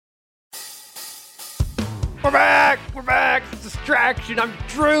We're back! We're back! Distraction. I'm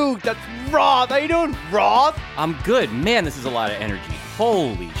Drew. That's Roth. How you doing, Roth? I'm good. Man, this is a lot of energy.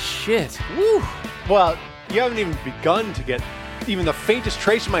 Holy shit. Woo! Well, you haven't even begun to get even the faintest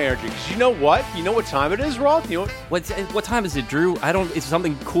trace of my energy. Because you know what? You know what time it is, Roth? You know What time is it, Drew? Is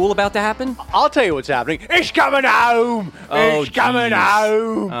something cool about to happen? I'll tell you what's happening. It's coming home! Oh, it's coming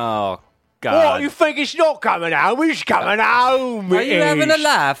home! Oh, God. What? You think it's not coming home? It's coming home! Are you having a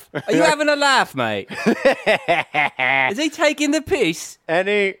laugh? Are you having a laugh, mate? Is he taking the piss?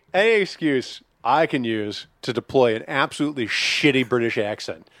 Any excuse I can use to deploy an absolutely shitty British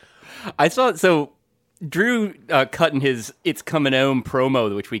accent. I saw, so Drew cutting his It's Coming Home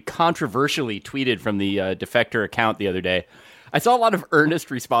promo, which we controversially tweeted from the Defector account the other day. I saw a lot of earnest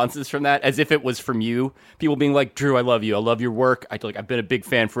responses from that, as if it was from you. People being like, Drew, I love you. I love your work. I've been a big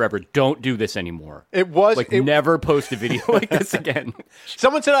fan forever. Don't do this anymore. Never post a video like this again.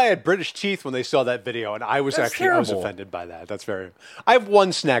 Someone said I had British teeth when they saw that video, and I was offended by that. I have one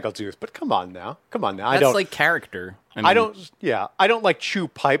snaggletooth, but come on now. That's like character. I don't like chew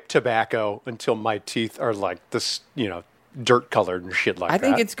pipe tobacco until my teeth are like this, dirt colored and shit like that. I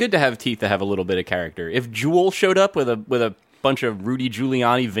think it's good to have teeth that have a little bit of character. If Jewel showed up with a bunch of Rudy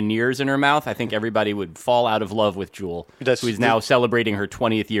Giuliani veneers in her mouth, I think everybody would fall out of love with Jewel, who is now celebrating her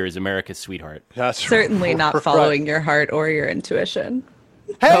 20th year as America's sweetheart. That's certainly not following your heart or your intuition.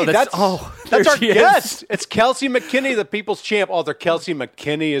 Hey, that's our guest. It's Kelsey McKinney, the people's champ. Author Kelsey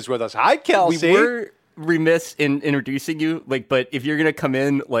McKinney is with us. Hi, Kelsey. We were remiss in introducing you, but if you're gonna come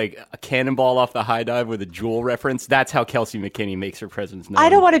in like a cannonball off the high dive with a Jewel reference, that's how Kelsey McKinney makes her presence known. I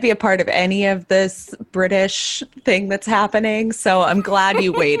don't want to be a part of any of this British thing that's happening, so I'm glad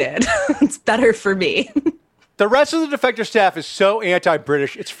you waited. It's better for me. The rest of the Defector staff is so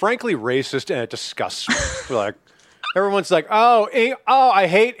anti-British, it's frankly racist, and it disgusts me. Everyone's like, I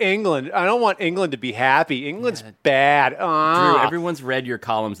hate England. I don't want England to be happy. England's bad. Drew, everyone's read your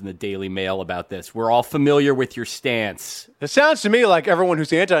columns in the Daily Mail about this. We're all familiar with your stance. It sounds to me like everyone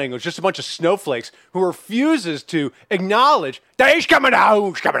who's anti-England is just a bunch of snowflakes who refuses to acknowledge that he's coming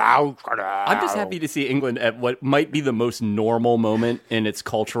out. I'm just happy to see England at what might be the most normal moment in its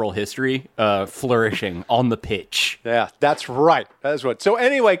cultural history, flourishing on the pitch. Yeah, that's right. That's what. So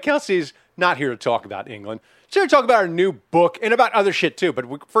anyway, Kelsey's not here to talk about England. She's here to talk about our new book and about other shit too.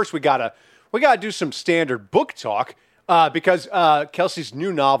 But first, we gotta do some standard book talk because Kelsey's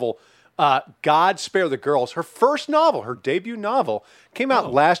new novel, God Spare the Girls, her first novel, her debut novel, came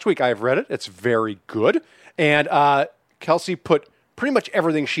out last week. I have read it. It's very good. And Kelsey put pretty much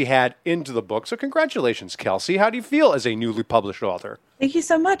everything she had into the book. So congratulations, Kelsey. How do you feel as a newly published author? Thank you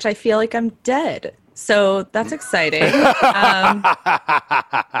so much. I feel like I'm dead. So that's exciting.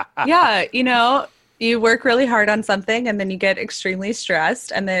 You work really hard on something and then you get extremely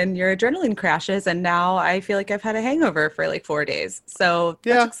stressed and then your adrenaline crashes. And now I feel like I've had a hangover for like 4 days. So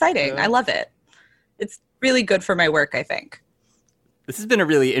that's exciting. I love it. It's really good for my work, I think. This has been a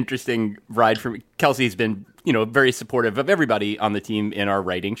really interesting ride for me. Kelsey's been, very supportive of everybody on the team in our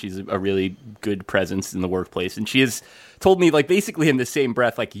writing. She's a really good presence in the workplace. And she has told me, basically in the same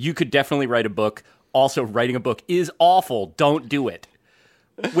breath, you could definitely write a book. Also, writing a book is awful. Don't do it.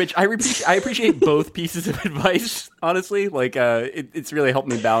 Which I appreciate both pieces of advice, honestly. It's really helped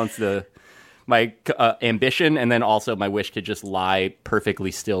me balance my ambition and then also my wish to just lie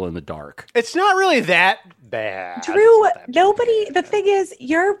perfectly still in the dark. It's not really that bad. Drew, the thing is,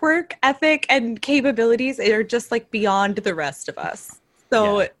 your work ethic and capabilities are just beyond the rest of us.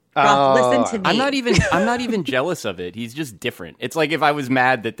 So Rob, listen to me. I'm not even jealous of it. He's just different. It's like if I was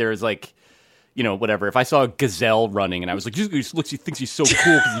mad that there's whatever. If I saw a gazelle running and I was like, he thinks he's so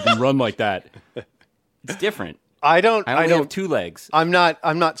cool because he can run like that. It's different. I only have 2 legs. I'm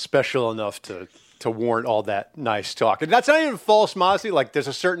not special enough to warrant all that nice talk. And that's not even false modesty. There's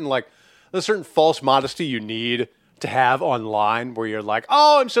a certain false modesty you need to have online where you're like,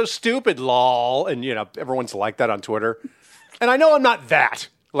 oh, I'm so stupid, lol. And, everyone's like that on Twitter. And I know I'm not that.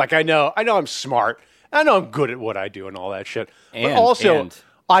 I know I'm smart. I know I'm good at what I do and all that shit. But also,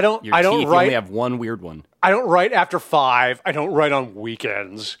 I don't write. You only have one weird one. I don't write after 5. I don't write on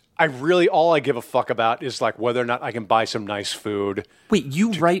weekends. All I give a fuck about is whether or not I can buy some nice food. Wait,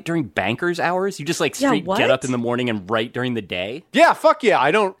 you write during banker's hours? You just straight get up in the morning and write during the day? Yeah, fuck yeah.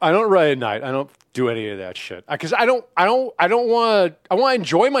 I don't write at night. I don't do any of that shit. Because I want to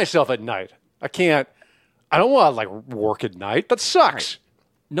enjoy myself at night. I don't want to work at night. That sucks. Right.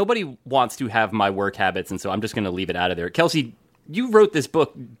 Nobody wants to have my work habits, and so I'm just going to leave it out of there. Kelsey you wrote this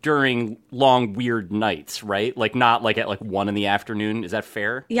book during long, weird nights, right? Like not like at like 1 PM. Is that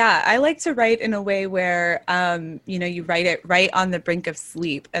fair? Yeah, I like to write in a way where, you write it right on the brink of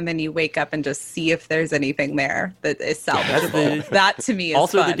sleep, and then you wake up and just see if there's anything there that is salvageable. That to me is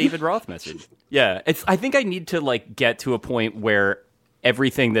also fun. The David Roth message. Yeah, I think I need to like get to a point where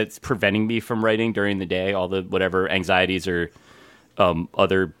everything that's preventing me from writing during the day, all the whatever anxieties or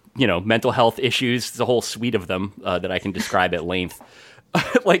other mental health issues, the whole suite of them that I can describe at length.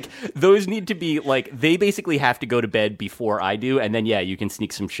 Like those need to be like they basically have to go to bed before I do, and then you can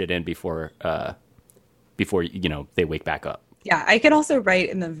sneak some shit in before they wake back up. Yeah, I can also write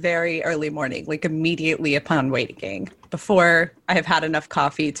in the very early morning, like immediately upon waking, before I have had enough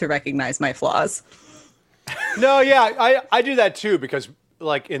coffee to recognize my flaws. No, yeah, I do that too because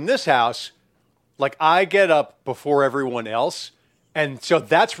like in this house, like I get up before everyone else. And so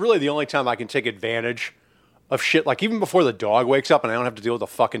that's really the only time I can take advantage of shit. Like even before the dog wakes up and I don't have to deal with the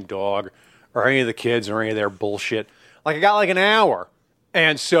fucking dog or any of the kids or any of their bullshit. Like I got like an hour.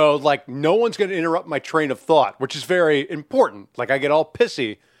 And so like no one's going to interrupt my train of thought, which is very important. Like I get all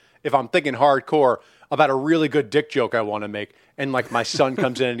pissy if I'm thinking hardcore about a really good dick joke I want to make. And like my son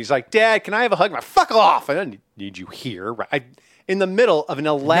comes in and he's like, Dad, can I have a hug? I'm like, fuck off. I don't need you here. In the middle of an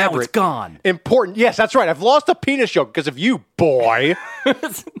elaborate, now it's gone. Important. Yes, that's right. I've lost a penis joke because of you, boy.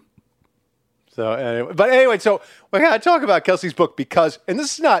 So anyway, so we got to talk about Kelsey's book because, and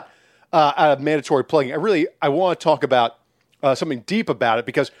this is not a mandatory plugging. I want to talk about something deep about it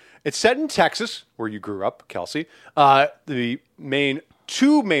because it's set in Texas, where you grew up, Kelsey. The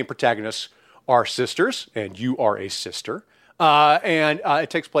two main protagonists are sisters, and you are a sister. And it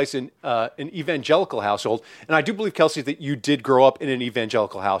takes place in an evangelical household. And I do believe, Kelsey, that you did grow up in an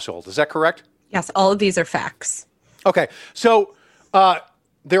evangelical household. Is that correct? Yes, all of these are facts. Okay. So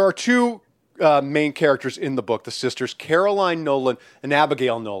there are two main characters in the book, the sisters, Caroline Nolan and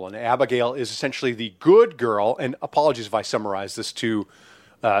Abigail Nolan. Abigail is essentially the good girl. And apologies if I summarize this too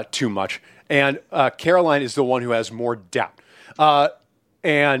much. And Caroline is the one who has more doubt.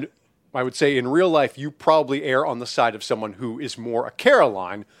 And I would say in real life, you probably err on the side of someone who is more a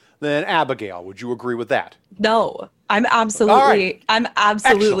Caroline than Abigail. Would you agree with that? No, I'm absolutely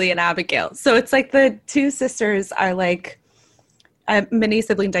Excellent. an Abigail. So it's like the two sisters are like, many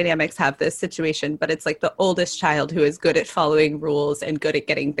sibling dynamics have this situation, but it's like the oldest child who is good at following rules and good at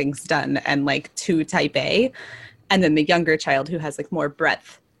getting things done and like too type A. And then the younger child who has like more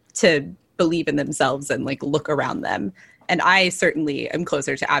breadth to believe in themselves and like look around them. And I certainly am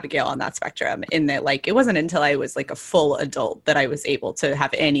closer to Abigail on that spectrum in that, like, it wasn't until I was like a full adult that I was able to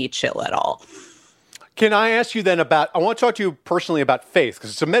have any chill at all. Can I ask you then I want to talk to you personally about faith,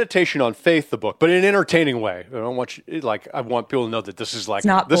 because it's a meditation on faith, the book, but in an entertaining way. I want people to know that this is like,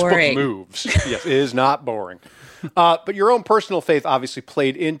 this boring. book moves. Yes, it is not boring. But your own personal faith obviously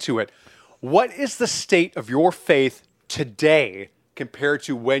played into it. What is the state of your faith today compared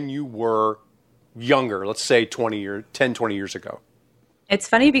to when you were younger, let's say 20 years ago? It's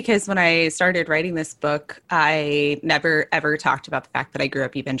funny because when I started writing this book, I never, ever talked about the fact that I grew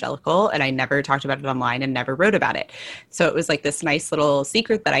up evangelical, and I never talked about it online and never wrote about it. So it was like this nice little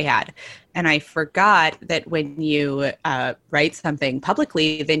secret that I had. And I forgot that when you write something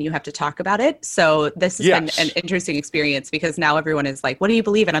publicly, then you have to talk about it. So this has been an interesting experience because now everyone is like, what do you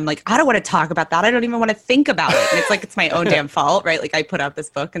believe? And I'm like, I don't want to talk about that. I don't even want to think about it. And it's like, it's my own damn fault, right? Like I put out this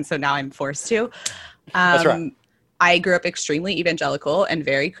book and so now I'm forced to. That's right. I grew up extremely evangelical and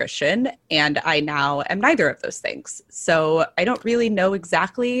very Christian, and I now am neither of those things. So I don't really know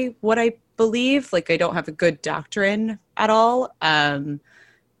exactly what I believe. Like I don't have a good doctrine at all.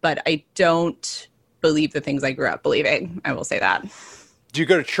 But I don't believe the things I grew up believing. I will say that. Do you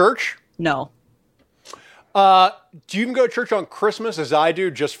go to church? No. Do you even go to church on Christmas as I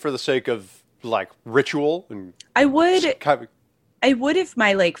do, just for the sake of like ritual? And I would if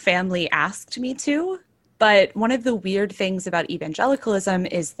my like family asked me to. But one of the weird things about evangelicalism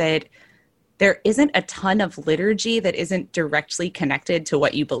is that there isn't a ton of liturgy that isn't directly connected to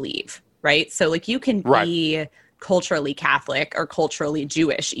what you believe, right? So like you can be culturally Catholic or culturally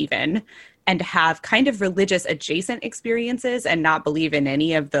Jewish even and have kind of religious adjacent experiences and not believe in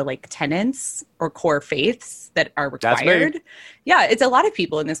any of the like tenets or core faiths that are required. Yeah, it's a lot of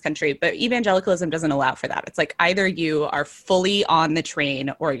people in this country, but evangelicalism doesn't allow for that. It's like either you are fully on the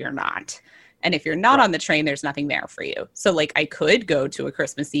train or you're not. And if you're not on the train, there's nothing there for you. So like I could go to a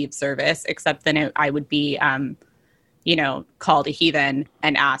Christmas Eve service, except then I would be, called a heathen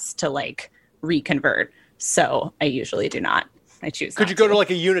and asked to like reconvert. So I usually do not. I choose. Could you go to like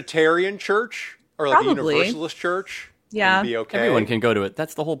a Unitarian church or like Probably. a Universalist church? Yeah. And be okay? Everyone can go to it.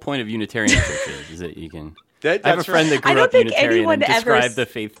 That's the whole point of Unitarian churches, is that you can. I have a friend that grew up Unitarian and described the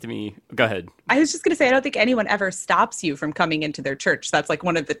faith to me. Go ahead. I was just going to say, I don't think anyone ever stops you from coming into their church. That's like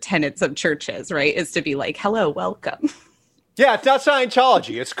one of the tenets of churches, right? Is to be like, hello, welcome. Yeah, it's not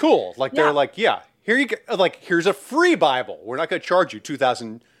Scientology. It's cool. Like, they're like, yeah, here you go. Like, here's a free Bible. We're not going to charge you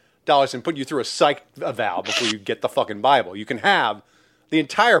 $2,000 and put you through a psych eval before you get the fucking Bible. You can have the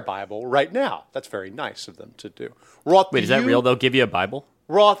entire Bible right now. That's very nice of them to do. Roth, wait, is that real? They'll give you a Bible?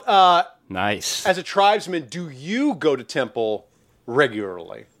 Roth, nice. As a tribesman, do you go to temple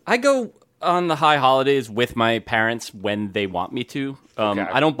regularly? I go on the high holidays with my parents when they want me to. Okay.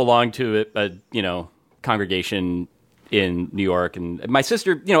 I don't belong to a congregation in New York, and my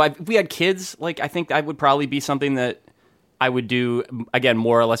sister, if we had kids, like, I think that would probably be something that I would do, again,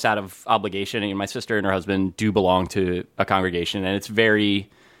 more or less out of obligation. And my sister and her husband do belong to a congregation, and it's very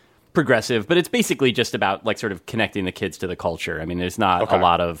progressive, but it's basically just about, like, sort of connecting the kids to the culture. I mean, there's not a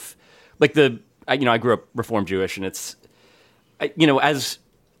lot of, like, I grew up Reformed Jewish, and it's, as,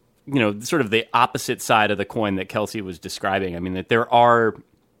 sort of the opposite side of the coin that Kelsey was describing. I mean, that there are,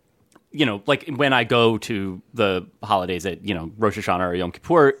 like, when I go to the holidays at, Rosh Hashanah or Yom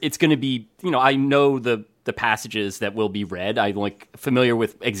Kippur, it's going to be, I know the passages that will be read. I'm, like, familiar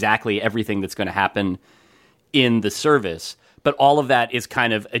with exactly everything that's going to happen in the service. But all of that is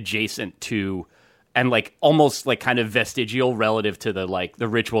kind of adjacent to, and, like, almost, like, kind of vestigial relative to the, like, the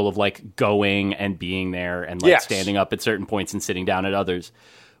ritual of, like, going and being there and, like, standing up at certain points and sitting down at others.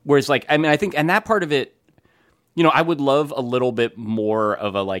 Whereas, like, I mean, I think, and that part of it, I would love a little bit more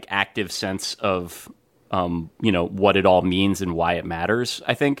of a, like, active sense of, what it all means and why it matters,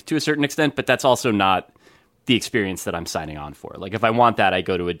 I think, to a certain extent. But that's also not the experience that I'm signing on for. Like, if I want that, I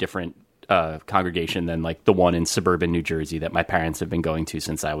go to a different congregation than, like, the one in suburban New Jersey that my parents have been going to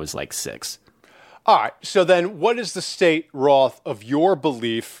since I was, like, 6. All right. So then what is the state, Roth, of your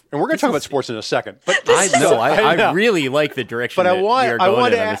belief? And we're going to talk about sports in a second. But I really like the direction that we are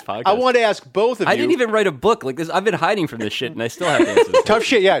going in on this podcast. I want to ask both of you. I didn't even write a book like this. I've been hiding from this shit, and I still have to answer this. Tough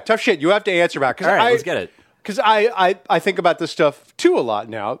shit, yeah. Tough shit. You have to answer back. All right, let's get it. Because I think about this stuff, too, a lot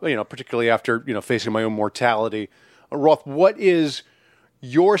now, particularly after, facing my own mortality. Roth, what is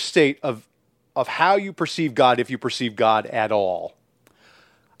your state of how you perceive God, if you perceive God at all?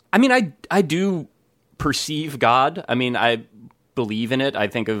 I mean, I do perceive God. I mean, I believe in it. I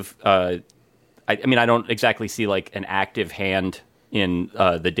think of, I don't exactly see, like, an active hand in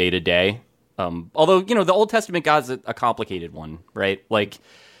the day-to-day. Although, the Old Testament God's a complicated one, right? Like,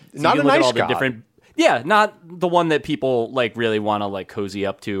 so not a nice God. Yeah, not the one that people, like, really want to, like, cozy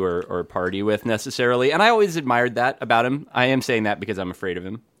up to or party with necessarily. And I always admired that about him. I am saying that because I'm afraid of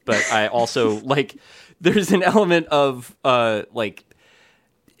him. But I also, like, there's an element of, like,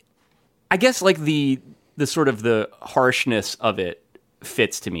 I guess, like, the sort of the harshness of it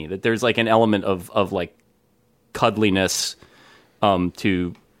fits to me. That there's, like, an element of like, cuddliness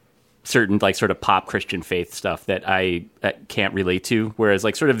to certain, like, sort of pop Christian faith stuff that I can't relate to. Whereas,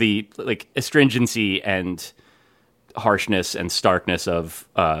 like, sort of the, like, astringency and harshness and starkness of,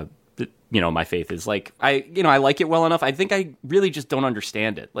 my faith is, like, I like it well enough. I think I really just don't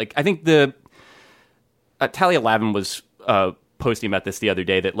understand it. Like, I think Talia Lavin was posting about this the other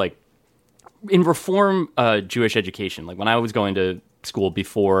day, that, like, in Reform Jewish education, like, when I was going to school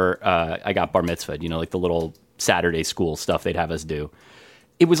before I got bar mitzvahed, like, the little Saturday school stuff they'd have us do,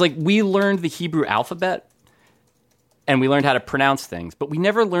 it was like we learned the Hebrew alphabet and we learned how to pronounce things, but we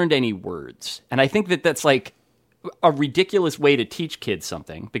never learned any words. And I think that that's, like, a ridiculous way to teach kids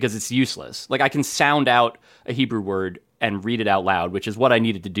something because it's useless. Like, I can sound out a Hebrew word and read it out loud, which is what I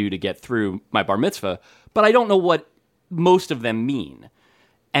needed to do to get through my bar mitzvah, but I don't know what most of them mean.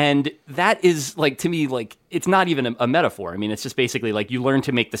 And that is, like, to me, like, it's not even a metaphor. I mean, it's just basically, like, you learn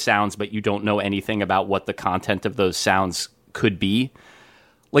to make the sounds, but you don't know anything about what the content of those sounds could be.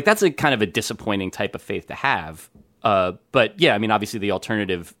 Like, that's a kind of a disappointing type of faith to have. But, yeah, I mean, obviously the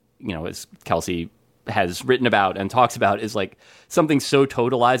alternative, as Kelsey has written about and talks about, is, like, something so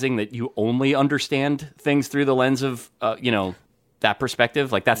totalizing that you only understand things through the lens of, that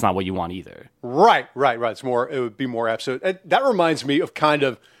perspective. Like, that's not what you want either. Right. It would be more absolute. And that reminds me of kind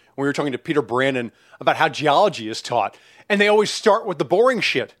of when we were talking to Peter Brandon about how geology is taught, and they always start with the boring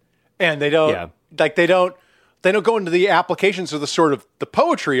shit, and they don't they don't go into the applications of the sort of the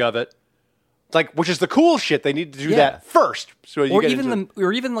poetry of it, like, which is the cool shit. They need to do that first. So you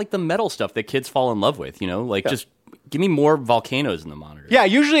even like the metal stuff that kids fall in love with. Just give me more volcanoes in the monitor. Yeah,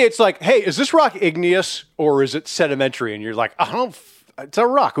 usually it's like, hey, is this rock igneous or is it sedimentary? And you're like, it's a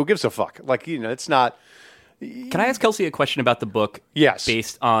rock. Who gives a fuck? Like, it's not, Can I ask Kelsey a question about the book? Yes.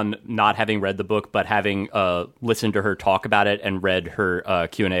 Based on not having read the book, but having listened to her talk about it and read her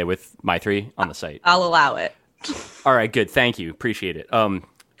Q&A with My3 on the site. I'll allow it. All right, good. Thank you. Appreciate it. All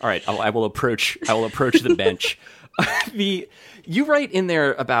right, I will approach the bench. You write in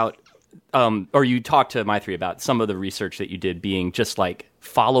there about, or you talk to My3 about some of the research that you did being just like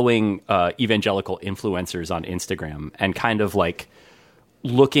following evangelical influencers on Instagram and kind of like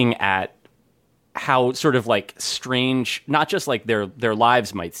looking at how sort of like strange, not just like their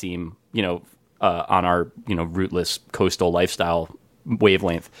lives might seem, on our, rootless coastal lifestyle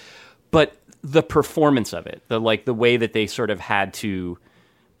wavelength, but the performance of it, the way that they sort of had to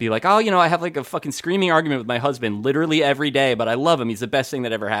be like, oh, I have like a fucking screaming argument with my husband literally every day, but I love him. He's the best thing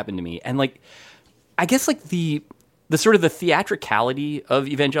that ever happened to me. And like, I guess like the sort of the theatricality of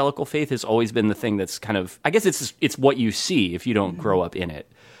evangelical faith has always been the thing that's kind of, I guess it's what you see if you don't grow up in it.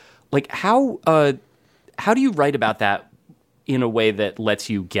 Like how do you write about that in a way that lets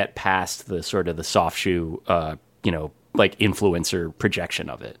you get past the sort of the soft shoe, like influencer projection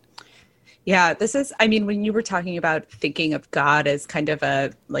of it? Yeah, when you were talking about thinking of God as kind of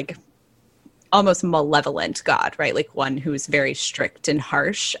a like almost malevolent God, right? Like one who's very strict and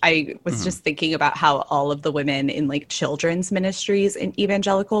harsh. I was just thinking about how all of the women in like children's ministries in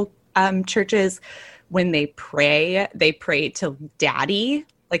evangelical churches, when they pray to daddy,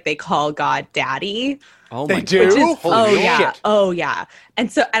 like they call God daddy. Oh my God. They do? Holy shit. Oh yeah.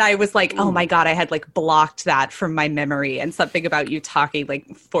 And I was like, oh my God, I had like blocked that from my memory, and something about you talking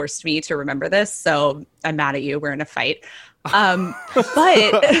like forced me to remember this. So I'm mad at you. We're in a fight.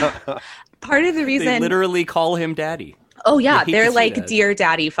 But part of the reason they literally call him daddy. Oh yeah. They're like, dear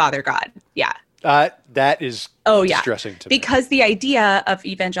daddy, Father God. Yeah. That is distressing to me. Because the idea of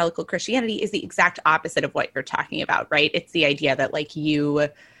evangelical Christianity is the exact opposite of what you're talking about, right? It's the idea that like you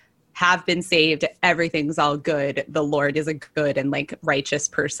have been saved, everything's all good. The Lord is a good and like righteous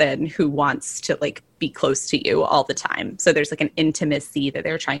person who wants to like be close to you all the time. So there's like an intimacy that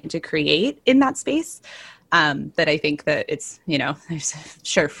they're trying to create in that space. That I think that it's, I'm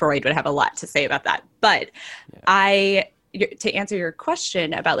sure Freud would have a lot to say about that. But to answer your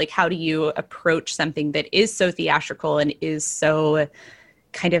question about like, how do you approach something that is so theatrical and is so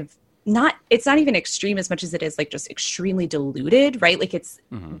kind of it's not even extreme as much as it is like just extremely diluted, right? Like it's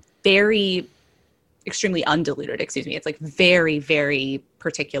very extremely undiluted, excuse me. It's like very, very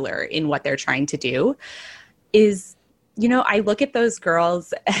particular in what they're trying to do is, I look at those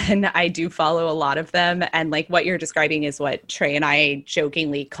girls and I do follow a lot of them. And like what you're describing is what Trey and I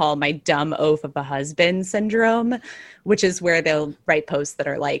jokingly call my dumb oaf of a husband syndrome, which is where they'll write posts that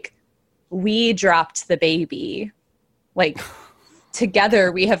are like, we dropped the baby. Like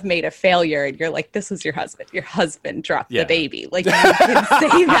together we have made a failure. And you're like, this was your husband. Your husband dropped the baby. Like you can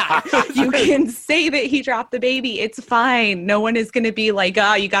say that. You can say that he dropped the baby. It's fine. No one is going to be like,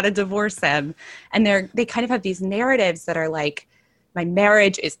 you got to divorce him. And they kind of have these narratives that are like, my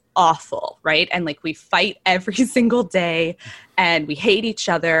marriage is awful, right? And like we fight every single day and we hate each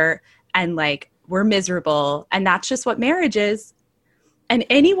other and like we're miserable. And that's just what marriage is. And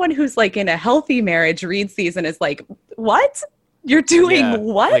anyone who's like in a healthy marriage reads these and is like, what? You're doing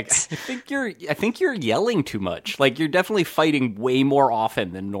what? Like, I think you're yelling too much. Like you're definitely fighting way more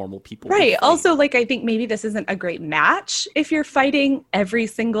often than normal people. Right. Also, like I think maybe this isn't a great match if you're fighting every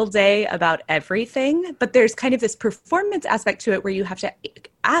single day about everything. But there's kind of this performance aspect to it where you have to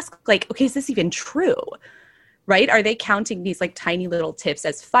ask, like, okay, is this even true? Right? Are they counting these like tiny little tips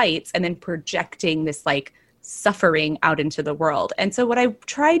as fights and then projecting this like suffering out into the world? And so what I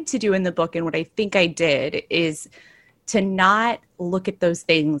tried to do in the book and what I think I did is to not look at those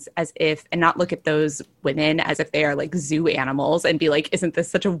things as if, and not look at those women as if they are like zoo animals and be like, isn't this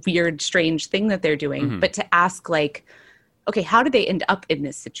such a weird, strange thing that they're doing? But to ask like, okay, how did they end up in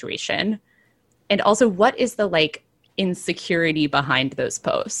this situation? And also what is the like insecurity behind those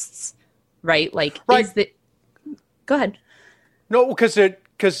posts, right? Like, go ahead. No, because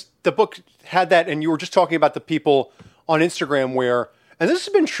the book had that, and you were just talking about the people on Instagram where, and this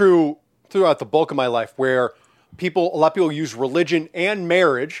has been true throughout the bulk of my life, where a lot of people use religion and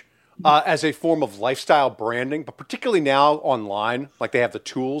marriage as a form of lifestyle branding, but particularly now online, like they have the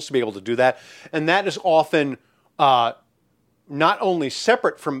tools to be able to do that. And that is often not only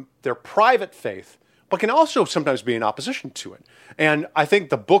separate from their private faith, but can also sometimes be in opposition to it. And I think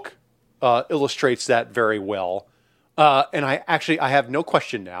the book illustrates that very well. And I have no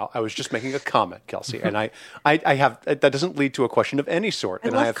question now. I was just making a comment, Kelsey, and I have that doesn't lead to a question of any sort,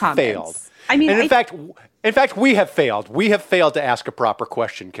 and I have failed. I mean, and in fact, we have failed. We have failed to ask a proper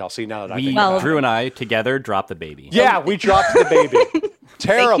question, Kelsey. Now that I think about it. Drew and I together dropped the baby. Yeah, we dropped the baby.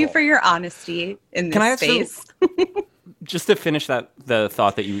 Terrible. Thank you for your honesty in this space. Just to finish the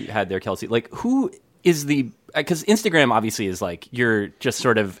thought that you had there, Kelsey, like who is because Instagram obviously is like you're just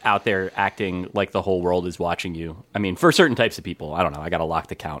sort of out there acting like the whole world is watching you. I mean, for certain types of people, I don't know. I got a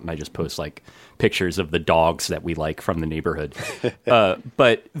locked account and I just post like pictures of the dogs that we like from the neighborhood.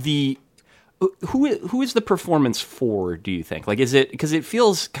 But who is the performance for, do you think? Like, is it, because it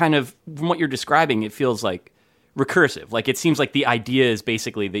feels kind of, from what you're describing, it feels like recursive. Like, it seems like the idea is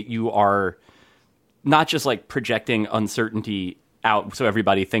basically that you are not just like projecting uncertainty out so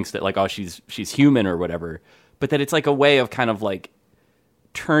everybody thinks that like, oh, she's human or whatever, but that it's like a way of kind of like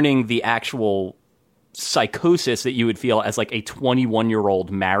turning the actual psychosis that you would feel as like a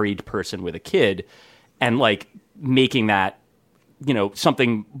 21-year-old married person with a kid and like making that, you know,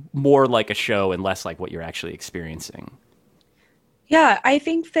 something more like a show and less like what you're actually experiencing. Yeah, I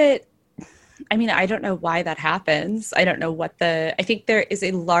think that, I mean, I don't know why that happens. I don't know I think there is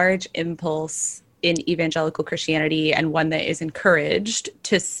a large impulse in evangelical Christianity, and one that is encouraged,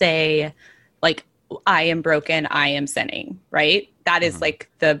 to say, like, I am broken, I am sinning, right? That is like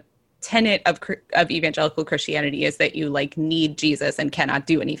the tenet of evangelical Christianity, is that you like need Jesus and cannot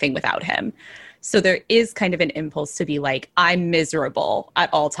do anything without him. So there is kind of an impulse to be like, I'm miserable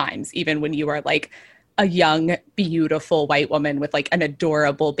at all times, even when you are like a young, beautiful white woman with like an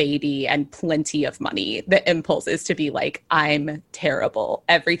adorable baby and plenty of money. The impulse is to be like, I'm terrible.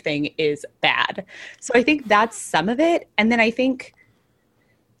 Everything is bad. So I think that's some of it. And then I think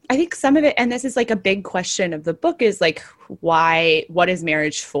some of it, and this is like a big question of the book, is like, what is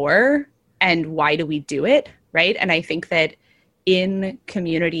marriage for? And why do we do it? Right. And I think that in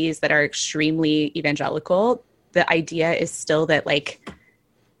communities that are extremely evangelical, the idea is still that like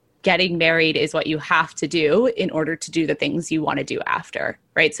getting married is what you have to do in order to do the things you want to do after,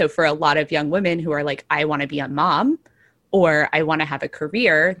 right? So for a lot of young women who are like, I want to be a mom or I want to have a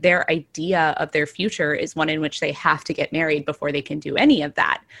career, their idea of their future is one in which they have to get married before they can do any of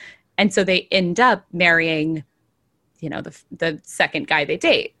that. And so they end up marrying, you know, the second guy they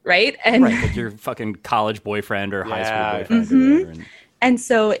date, right? And right, like your fucking college boyfriend or high school boyfriend or whatever. And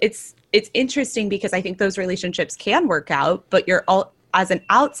so it's interesting because I think those relationships can work out, but as an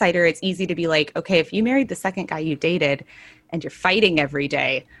outsider, it's easy to be like, okay, if you married the second guy you dated and you're fighting every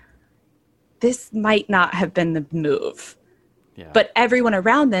day, this might not have been the move. Yeah. But everyone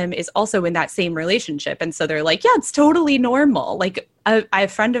around them is also in that same relationship. And so they're like, yeah, it's totally normal. Like a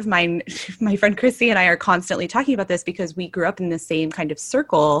friend of mine, my friend Chrissy and I are constantly talking about this because we grew up in the same kind of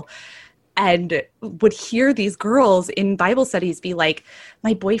circle and would hear these girls in Bible studies be like,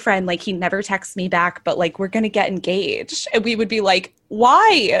 my boyfriend, like he never texts me back, but like we're going to get engaged. And we would be like,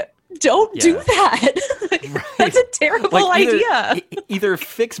 why? Don't do that. Right. That's a terrible idea. Either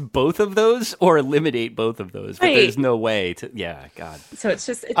fix both of those or eliminate both of those. But there's no way to, God. So it's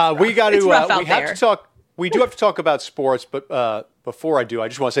just, we do have to talk about sports, but before I do, I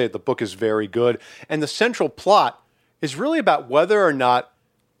just want to say that the book is very good. And the central plot is really about whether or not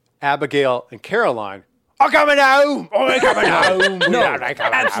Abigail and Caroline are coming home. Oh, they're coming home. No,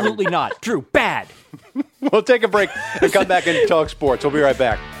 absolutely not. Drew, bad. We'll take a break and come back and talk sports. We'll be right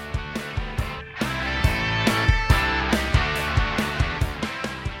back.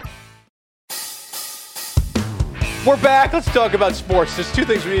 We're back. Let's talk about sports. There's two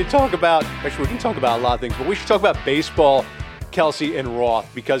things we need to talk about. Actually, we can talk about a lot of things, but we should talk about baseball, Kelsey and Roth,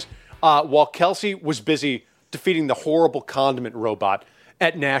 because while Kelsey was busy defeating the horrible condiment robot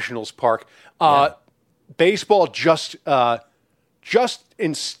at Nationals Park, baseball I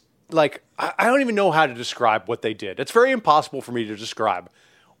don't even know how to describe what they did. It's very impossible for me to describe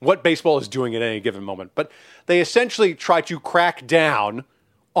what baseball is doing at any given moment. But they essentially try to crack down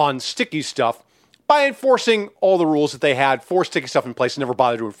on sticky stuff by enforcing all the rules that they had for sticky stuff in place and never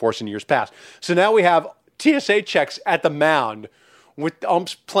bothered to enforce in years past. So now we have TSA checks at the mound with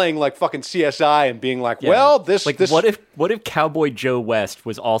umps playing like fucking CSI and being like, what if Cowboy Joe West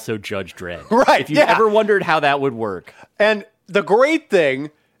was also Judge Dredd? Right. If you ever wondered how that would work. And the great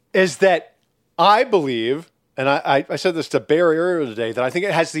thing is that I believe, and I said this to Barry earlier today, that I think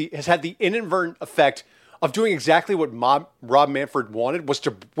it has had the inadvertent effect of doing exactly what Rob Manfred wanted, was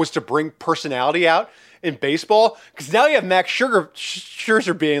to bring personality out in baseball. Because now you have Max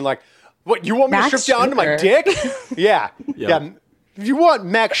Scherzer being like, what, you want me to strip down to my dick? Yeah. You want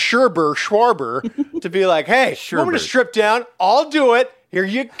Max Schwarber to be like, hey, you want me to strip down? I'll do it. Here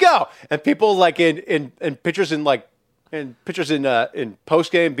you go. And people like in pitchers in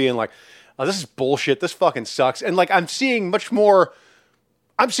post game being like, oh, this is bullshit. This fucking sucks. And like I'm seeing much more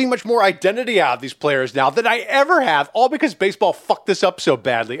identity out of these players now than I ever have, all because baseball fucked this up so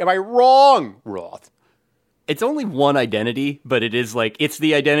badly. Am I wrong, Roth? it's only one identity, but it is like, it's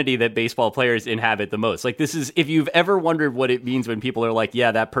the identity that baseball players inhabit the most. Like, this is, if you've ever wondered what it means when people are like,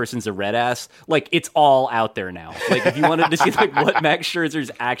 yeah, that person's a red ass, like, it's all out there now. Like, if you wanted to see like what Max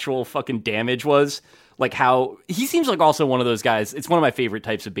Scherzer's actual fucking damage was, like how he seems like also one of those guys. It's one of my favorite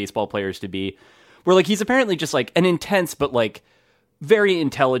types of baseball players to be, where like he's apparently just like an intense but like very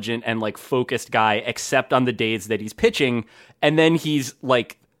intelligent and like focused guy, except on the days that he's pitching, and then he's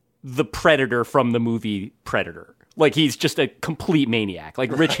like the Predator from the movie Predator. Like, he's just a complete maniac.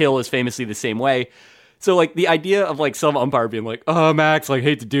 Like, Rich Hill is famously the same way. So, like, the idea of, like, some umpire being like, oh, Max, like,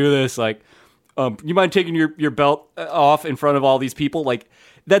 hate to do this. Like, you mind taking your belt off in front of all these people? Like,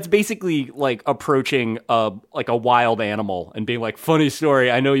 that's basically, like, approaching, like, a wild animal and being like, funny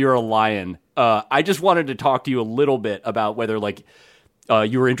story, I know you're a lion. I just wanted to talk to you a little bit about whether, like,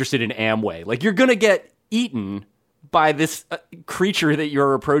 you were interested in Amway. Like, you're going to get eaten by this creature that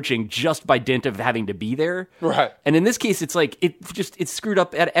you're approaching just by dint of having to be there. Right. And in this case, it's like, it's screwed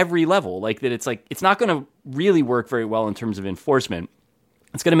up at every level. Like, that it's like, it's not going to really work very well in terms of enforcement.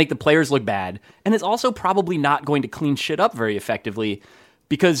 It's going to make the players look bad. And it's also probably not going to clean shit up very effectively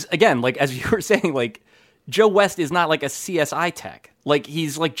because, again, like, as you were saying, like, Joe West is not like a CSI tech. Like,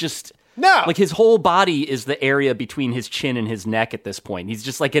 he's like just... No. Like, his whole body is the area between his chin and his neck at this point. He's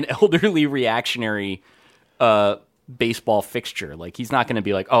just like an elderly reactionary baseball fixture. Like, he's not going to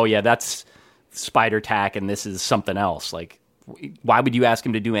be like, oh yeah, that's spider tack and this is something else. Like, why would you ask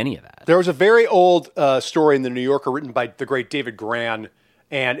him to do any of that? There was a very old story in the New Yorker written by the great David Gran,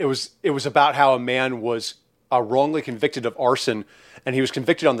 and it was about how a man was wrongly convicted of arson, and he was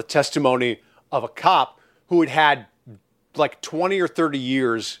convicted on the testimony of a cop who had like 20 or 30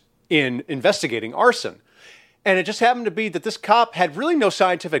 years in investigating arson. And it just happened to be that this cop had really no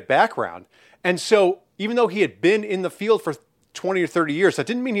scientific background. And so even though he had been in the field for 20 or 30 years, that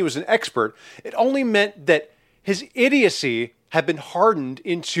didn't mean he was an expert. It only meant that his idiocy had been hardened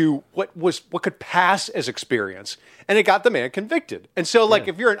into what could pass as experience. And it got the man convicted. And so, like,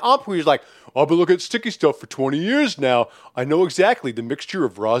 if you're an ump who's like, I've been looking at sticky stuff for 20 years now, I know exactly the mixture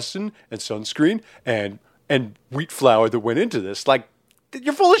of rosin and sunscreen and wheat flour that went into this. Like,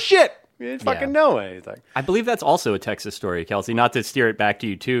 you're full of shit. You didn't fucking know anything. I believe that's also a Texas story, Kelsey, not to steer it back to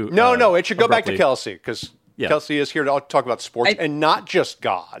you too. No, it should go abruptly. back to Kelsey, because Kelsey is here to talk about sports and not just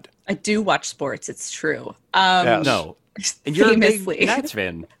God. I do watch sports, it's true. Yes. No. And you're Famously. a big Mets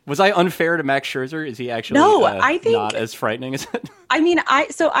fan. Was I unfair to Max Scherzer? Is he actually I think, not as frightening as it? I mean,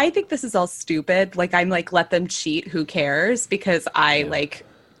 I think this is all stupid. Like, I'm like, let them cheat, who cares? Because I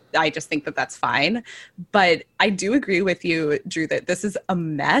just think that that's fine. But I do agree with you, Drew, that this is a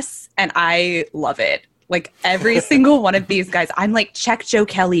mess and I love it. Like, every single one of these guys, I'm like, check Joe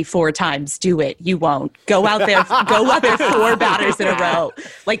Kelly 4 times. Do it. You won't. Go out there 4 batters in a row.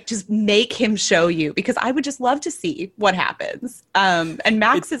 Like, just make him show you, because I would just love to see what happens. And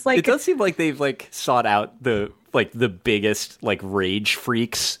Max is like... It does seem like they've like sought out the biggest like rage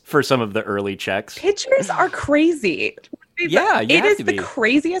freaks for some of the early checks. Pitchers are crazy. Yeah, it is the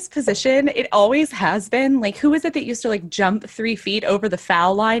craziest position. It always has been. Like, who is it that used to like jump 3 feet over the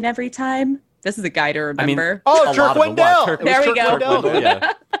foul line every time? This is a guy to remember. Turk Wendell. There we go.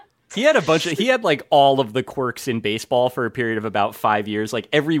 Yeah. He had like all of the quirks in baseball for a period of about 5 years. Like,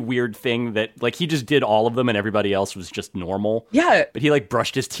 every weird thing that, like, he just did all of them and everybody else was just normal. Yeah. But he like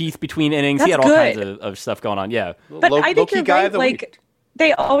brushed his teeth between innings. That's he had all good. kinds of stuff going on. Yeah. But I think you're right. Like,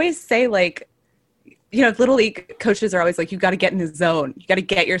 they always say, like, you know, little league coaches are always like, you got to get in the zone. You got to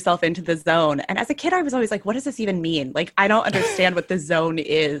get yourself into the zone. And as a kid, I was always like, what does this even mean? Like, I don't understand what the zone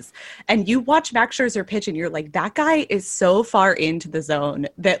is. And you watch Max Scherzer pitch and you're like, that guy is so far into the zone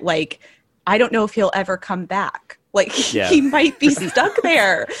that, like, I don't know if he'll ever come back. Like, he might be stuck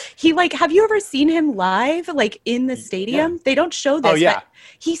there. He, like, have you ever seen him live, like, in the stadium? They don't show this. Oh, yeah. But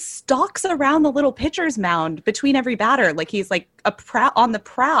he stalks around the little pitcher's mound between every batter. Like, he's, like, on the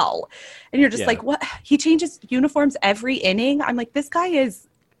prowl. And you're just like, what? He changes uniforms every inning? I'm like, this guy is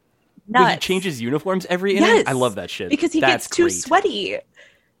nuts. Wait, he changes uniforms every inning? Yes, I love that shit. Because he gets too sweaty.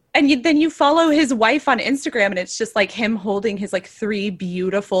 And then you follow his wife on Instagram, and it's just like him holding his like 3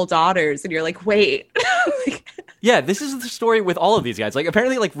 beautiful daughters, and you're like, wait. Yeah, this is the story with all of these guys. Like,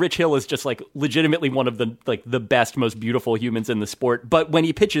 apparently, like, Rich Hill is just like legitimately one of the like the best, most beautiful humans in the sport. But when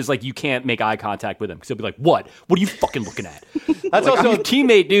he pitches, like, you can't make eye contact with him because he'll be like, "What? What are you fucking looking at?" That's like, also I'm your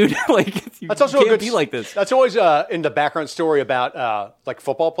teammate, dude. Like, that's also can't a good be like this. That's always in the background story about like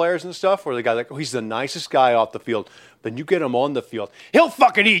football players and stuff, where the guy's like, oh, he's the nicest guy off the field, Then you get him on the field, he'll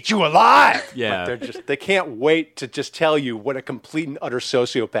fucking eat you alive. Yeah. They can't wait to just tell you what a complete and utter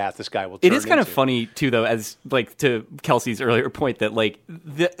sociopath this guy will turn It is kind into. of funny, too, though, as like to Kelsey's earlier point that like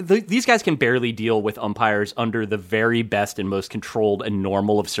these guys can barely deal with umpires under the very best and most controlled and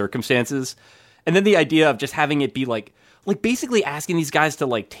normal of circumstances. And then the idea of just having it be like basically asking these guys to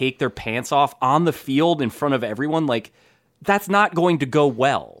like take their pants off on the field in front of everyone, like that's not going to go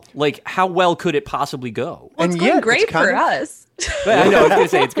well. Like, how well could it possibly go? Well, it's going great for us. I know, I was going to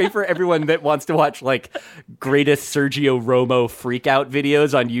say, it's great for everyone that wants to watch, like, greatest Sergio Romo freak-out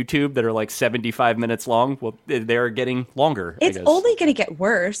videos on YouTube that are, like, 75 minutes long. Well, they're getting longer, It's only going to get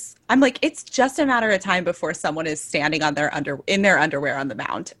worse. I'm like, it's just a matter of time before someone is standing on in their underwear on the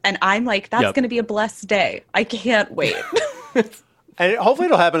mound. And I'm like, that's going to be a blessed day. I can't wait. And hopefully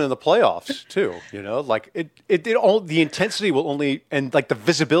it'll happen in the playoffs too. You know, like the intensity will only, and like the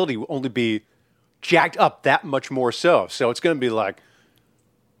visibility will only be jacked up that much more so. So it's going to be like,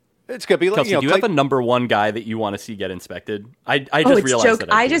 Kelsey, do you have a number one guy that you want to see get inspected? I just realized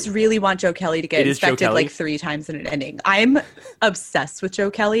that. I just really want Joe Kelly to get inspected like 3 times in an inning. I'm obsessed with Joe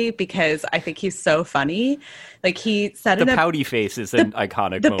Kelly because I think he's so funny. Like he said, the pouty face is an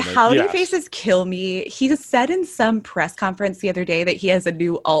iconic moment. The pouty faces kill me. He said in some press conference the other day that he has a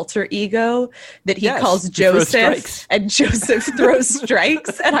new alter ego that he calls Joseph, and Joseph throws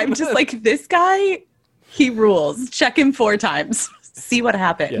strikes. And I'm just like, this guy, he rules. Check him 4 times. See what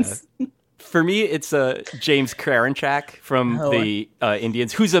happens. Yeah. For me, it's James Karinchak from the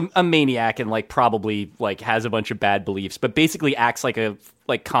Indians, who's a maniac and like probably like has a bunch of bad beliefs, but basically acts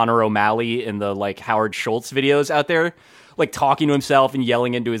like Connor O'Malley in the like Howard Schultz videos out there, like talking to himself and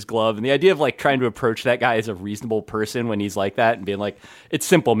yelling into his glove. And the idea of like trying to approach that guy as a reasonable person when he's like that and being like, it's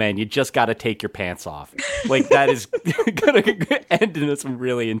simple, man. You just got to take your pants off. Like that is going to end in some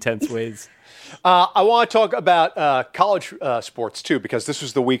really intense ways. I want to talk about college sports too, because this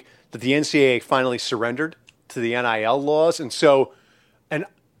was the week that the NCAA finally surrendered to the NIL laws, and so, and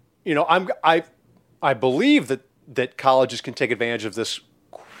you know, I believe that colleges can take advantage of this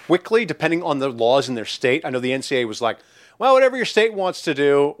quickly, depending on the laws in their state. I know the NCAA was like, well, whatever your state wants to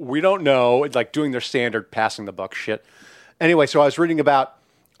do, we don't know, it's like doing their standard passing the buck shit. Anyway, so I was reading about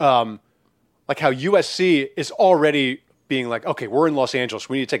like how USC is already being like, okay, we're in Los Angeles,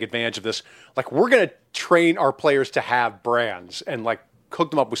 we need to take advantage of this. Like, we're going to train our players to have brands and like hook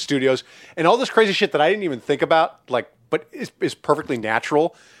them up with studios and all this crazy shit that I didn't even think about, like, but is perfectly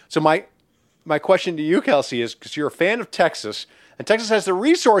natural. So my question to you, Kelsey, is because you're a fan of Texas, and Texas has the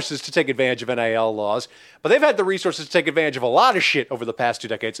resources to take advantage of NIL laws, but they've had the resources to take advantage of a lot of shit over the past 2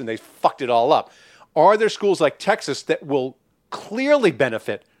 decades, and they fucked it all up. Are there schools like Texas that will clearly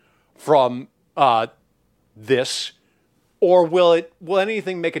benefit from this? Or will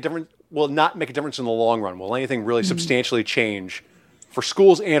anything make a difference? Will it not make a difference in the long run? Will anything really substantially change for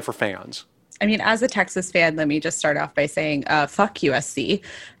schools and for fans? I mean, as a Texas fan, let me just start off by saying, fuck USC.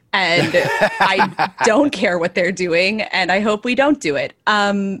 And I don't care what they're doing, and I hope we don't do it.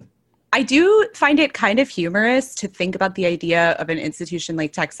 I do find it kind of humorous to think about the idea of an institution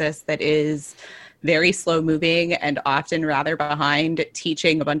like Texas that is very slow moving and often rather behind,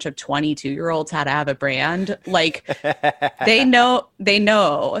 teaching a bunch of 22-year-olds how to have a brand. Like they know they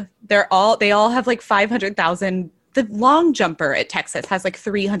all have like 500,000. The long jumper at Texas has like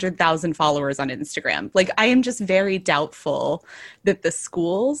 300,000 followers on Instagram. Like, I am just very doubtful that the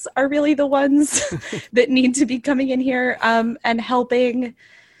schools are really the ones that need to be coming in here and helping.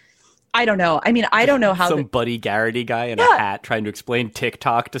 I don't know. I mean, I don't know how some Buddy Garrity guy in a hat trying to explain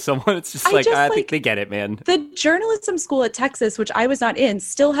TikTok to someone. It's just I think they get it, man. The journalism school at Texas, which I was not in,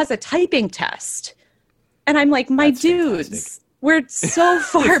 still has a typing test. And I'm like, That's dudes, fantastic. We're so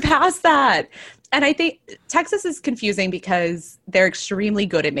far past that. And I think Texas is confusing because they're extremely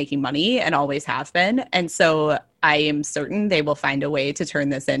good at making money and always have been. And so I am certain they will find a way to turn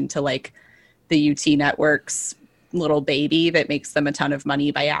this into like the UT Network's little baby that makes them a ton of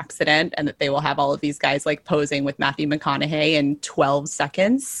money by accident, and that they will have all of these guys like posing with Matthew McConaughey in 12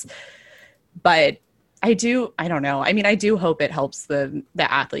 seconds. But I don't know. I mean, I do hope it helps the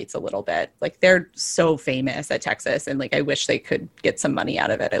athletes a little bit. Like, they're so famous at Texas, and like, I wish they could get some money out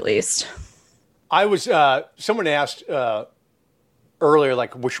of it at least. I was, someone asked earlier,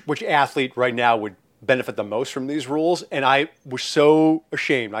 like which athlete right now would benefit the most from these rules. And I was so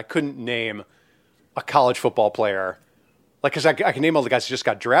ashamed. I couldn't name a college football player, like, because I can name all the guys who just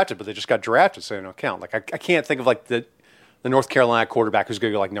got drafted, but they just got drafted, so they don't count. Like, I can't think of like the North Carolina quarterback who's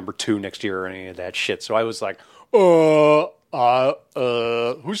going to go like number 2 next year or any of that shit. So I was like, who's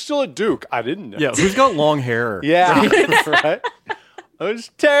still at Duke? I didn't know. Yeah, who's got long hair? Yeah, right. It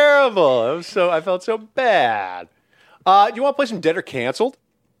was terrible. I felt so bad. Do you want to play some Dead or Canceled?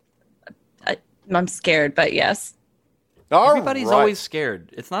 I'm scared, but yes. Everybody's always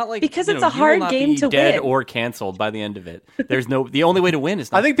scared. It's not like because it's a hard game to dead win. or canceled by the end of it. The only way to win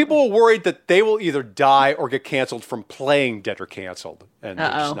is not. I think people are worried that they will either die or get canceled from playing Dead or Canceled, and they're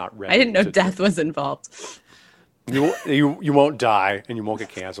just not ready. I didn't know death was involved. You won't die and you won't get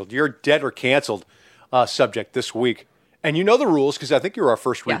canceled. You're Dead or Canceled subject this week, and you know the rules because I think you're our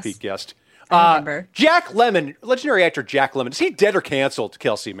first repeat guest. I remember. Jack Lemmon, legendary actor Jack Lemmon. Is he dead or canceled,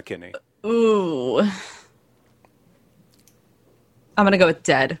 Kelsey McKinney? Ooh. I'm going to go with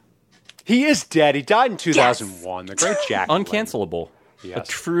dead. He is dead. He died in 2001. The great Jack Uncancelable. Yes.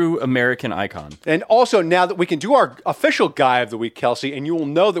 A true American icon. And also, now that we can do our official Guy of the Week, Kelsey, and you will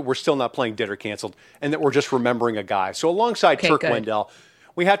know that we're still not playing Dead or Canceled and that we're just remembering a guy. So alongside Turk Wendell,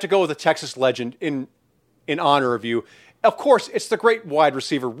 we have to go with a Texas legend in honor of you. Of course, it's the great wide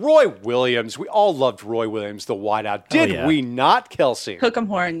receiver, Roy Williams. We all loved Roy Williams, the wideout. Did we not, Kelsey? Hook 'em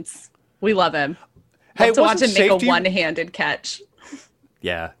horns. We love him. Hey, love to watch him make a one-handed catch.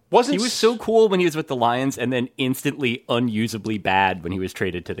 Yeah. He was so cool when he was with the Lions and then instantly unusably bad when he was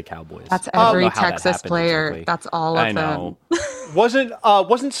traded to the Cowboys. That's every Texas player. Exactly. That's all of them.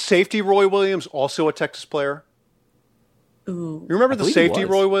 Wasn't safety Roy Williams also a Texas player? Ooh. You remember the safety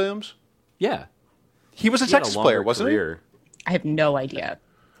Roy Williams? Yeah. He was a Texas player, wasn't he? I have no idea.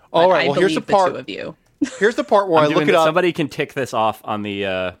 All right, well, here's the part. The two of you. Here's the part where I look it up. Somebody can tick this off on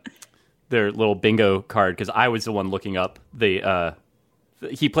the their little bingo card because I was the one looking up the.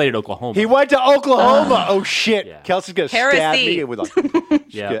 He played at Oklahoma. He went to Oklahoma. Oh shit! Yeah. Kelsey's gonna stab me with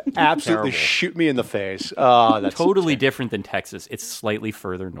absolutely shoot me in the face. That's totally different than Texas. It's slightly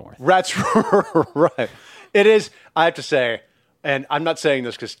further north. That's right. It is. I have to say, and I'm not saying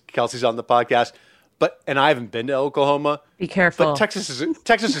this because Kelsey's on the podcast, and I haven't been to Oklahoma. Be careful. But Texas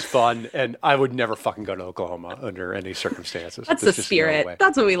is fun, and I would never fucking go to Oklahoma under any circumstances. That's the spirit. No,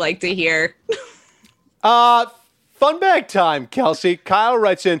 that's what we like to hear. Fun bag time, Kelsey. Kyle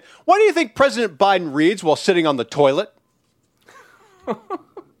writes in, what do you think President Biden reads while sitting on the toilet?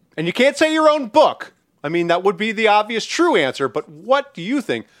 And you can't say your own book. I mean, that would be the obvious true answer, but what do you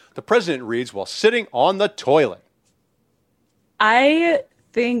think the president reads while sitting on the toilet? I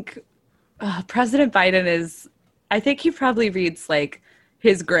think President Biden I think he probably reads like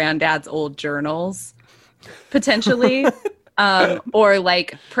his granddad's old journals, potentially. Or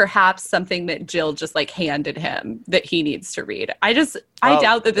like perhaps something that Jill just like handed him that he needs to read. I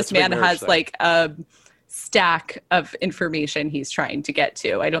doubt that this man has like a stack of information he's trying to get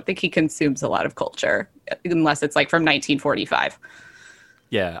to. I don't think he consumes a lot of culture unless it's like from 1945.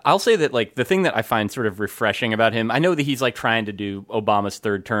 Yeah, I'll say that like the thing that I find sort of refreshing about him, I know that he's like trying to do Obama's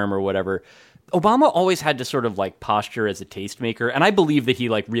third term or whatever. Obama always had to sort of like posture as a tastemaker, and I believe that he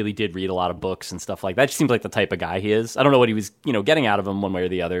like really did read a lot of books and stuff like that. Just seems like the type of guy he is. I don't know what he was, getting out of him one way or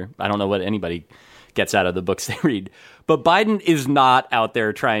the other. I don't know what anybody gets out of the books they read. But Biden is not out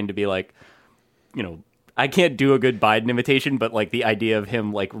there trying to be like, I can't do a good Biden imitation, but like the idea of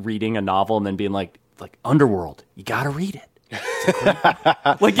him like reading a novel and then being like Underworld, you got to read it.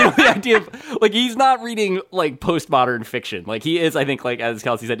 Like, the idea of like he's not reading like postmodern fiction. Like he is, I think, like as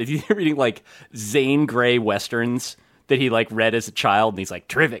Kelsey said, he's reading like Zane Grey westerns that he like read as a child, and he's like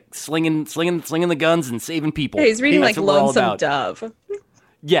terrific, slinging the guns and saving people. Yeah, he's reading like Lonesome Dove.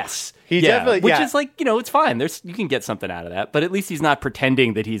 Yes, he definitely, which is like it's fine. You can get something out of that, but at least he's not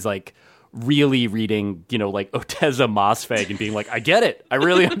pretending that he's like really reading, like Oteza Mosfeg and being like, I get it, I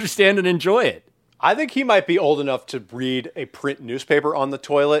really understand and enjoy it. I think he might be old enough to read a print newspaper on the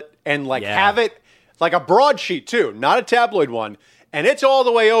toilet and have it like a broadsheet too, not a tabloid one. And it's all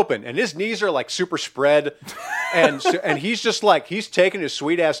the way open, and his knees are like super spread, and he's just like he's taking his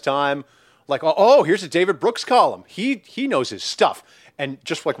sweet ass time. Like, oh, here's a David Brooks column. He knows his stuff, and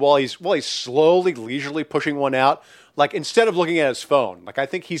just like while he's slowly, leisurely pushing one out, like instead of looking at his phone, like I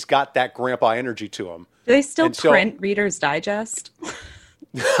think he's got that grandpa energy to him. Do they still print Reader's Digest?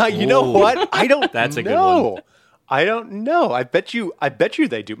 You know what? I don't. That's know. A good one. I don't know. I bet you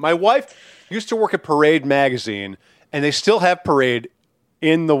they do. My wife used to work at Parade magazine, and they still have Parade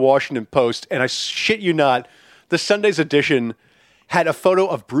in the Washington Post. And I shit you not, the Sunday's edition had a photo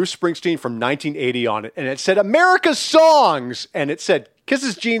of Bruce Springsteen from 1980 on it, and it said America's Songs, and it said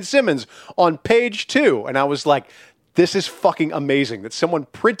Kisses Gene Simmons on page 2. And I was like, this is fucking amazing that someone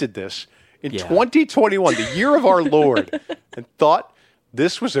printed this in 2021, the year of our Lord, and thought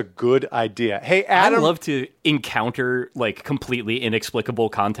this was a good idea. Hey, Adam. I love to encounter like completely inexplicable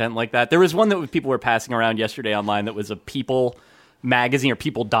content like that. There was one that people were passing around yesterday online that was a People magazine or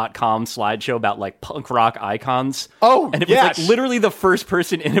people.com slideshow about like punk rock icons. Oh, and it was like literally the first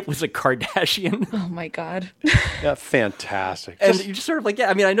person in it was a Kardashian. Oh my God. Yeah, fantastic. And you're just sort of like, yeah,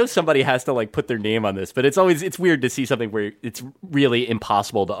 I mean, I know somebody has to like put their name on this, but it's weird to see something where it's really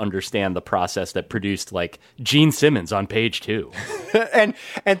impossible to understand the process that produced like Gene Simmons on Page 2. and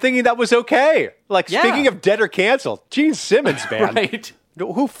thinking that was okay. Like, speaking of dead or canceled, Gene Simmons, man. Right.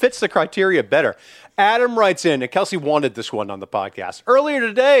 Who fits the criteria better? Adam writes in, and Kelsey wanted this one on the podcast. Earlier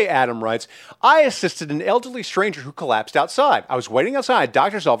today, Adam writes, I assisted an elderly stranger who collapsed outside. I was waiting outside a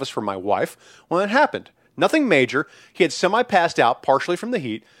doctor's office for my wife when it happened. Nothing major. He had semi-passed out, partially from the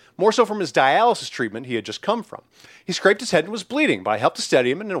heat, more so from his dialysis treatment he had just come from. He scraped his head and was bleeding, but I helped to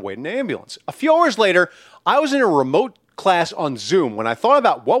steady him and then awaited an ambulance. A few hours later, I was in a remote class on Zoom when I thought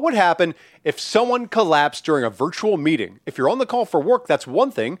about what would happen if someone collapsed during a virtual meeting. If you're on the call for work, that's one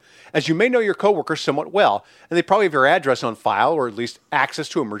thing, as you may know your coworkers somewhat well, and they probably have your address on file or at least access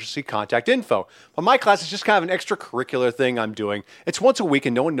to emergency contact info. But my class is just kind of an extracurricular thing I'm doing. It's once a week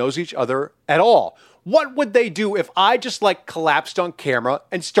and no one knows each other at all. What would they do if I just like collapsed on camera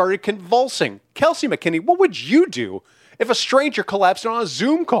and started convulsing? Kelsey McKinney, what would you do if a stranger collapsed on a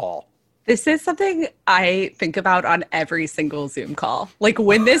Zoom call? This is something I think about on every single Zoom call. Like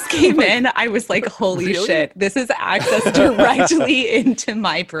when this came in, I was like, holy shit, this is access directly into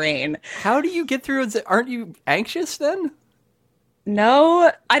my brain. How do you get through it? Aren't you anxious then?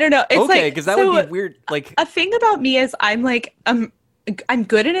 No, I don't know. It's okay, because that would be weird. Like a thing about me is I'm like, I'm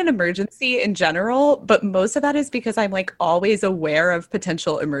good in an emergency in general, but most of that is because I'm like always aware of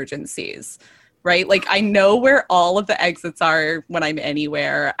potential emergencies. Right? Like I know where all of the exits are when I'm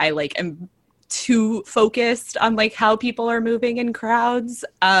anywhere. I like am too focused on like how people are moving in crowds.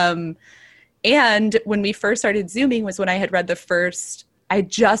 And when we first started Zooming was when I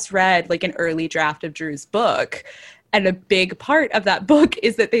just read like an early draft of Drew's book. And a big part of that book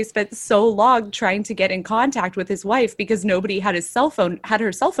is that they spent so long trying to get in contact with his wife because nobody had her cell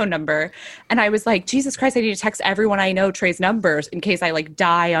phone number. And I was like, Jesus Christ, I need to text everyone I know Trey's numbers in case I like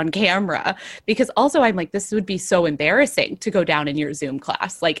die on camera. Because also I'm like, this would be so embarrassing to go down in your Zoom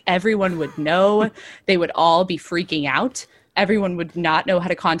class. Like everyone would know, they would all be freaking out. Everyone would not know how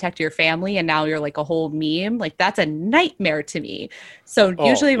to contact your family. And now you're like a whole meme. Like that's a nightmare to me. So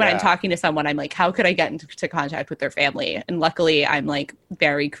usually when I'm talking to someone, I'm like, how could I get into contact with their family? And luckily I'm like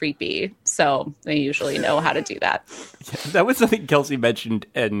very creepy. So I usually know how to do that. Yeah, that was something Kelsey mentioned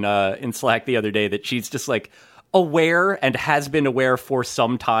in Slack the other day, that she's just like aware and has been aware for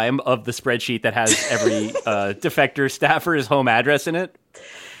some time of the spreadsheet that has every defector staffer's home address in it.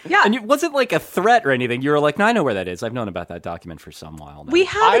 Yeah. And it wasn't like a threat or anything. You were like, no, I know where that is. I've known about that document for some while now. We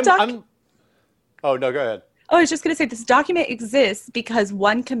have a document. Oh, no, go ahead. Oh, I was just going to say this document exists because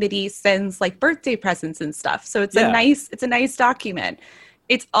one committee sends like birthday presents and stuff. So it's a nice document.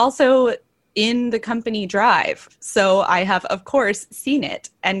 It's also in the company drive. So I have, of course, seen it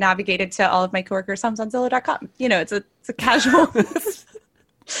and navigated to all of my coworkers' homes on Zillow.com. You know, it's a casual.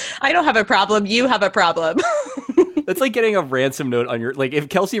 I don't have a problem. You have a problem. That's like getting a ransom note on your, like if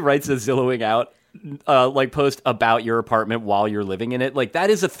Kelsey writes a Zillowing out like post about your apartment while you're living in it, like that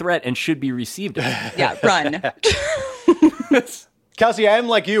is a threat and should be received. Yeah, run. Kelsey, I am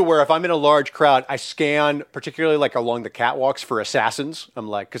like you, where if I'm in a large crowd, I scan, particularly like along the catwalks, for assassins. I'm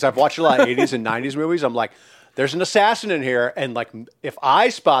like, because I've watched a lot of 80s and 90s movies. I'm like, there's an assassin in here. And like, if I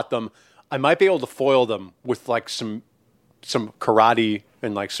spot them, I might be able to foil them with like some karate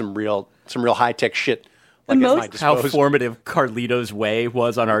and like some real high-tech shit. Like how formative Carlito's Way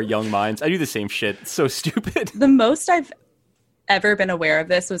was on our young minds. I do the same shit. It's so stupid. The most I've ever been aware of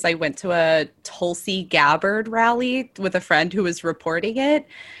this was I went to a Tulsi Gabbard rally with a friend who was reporting it.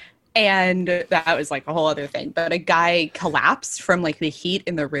 And that was like a whole other thing. But a guy collapsed from like the heat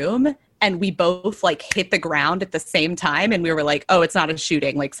in the room. And we both like hit the ground at the same time. And we were like, oh, it's not a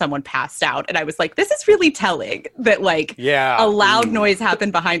shooting. Like someone passed out. And I was like, this is really telling that like a loud noise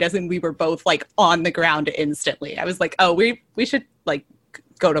happened behind us. And we were both like on the ground instantly. I was like, oh, we should like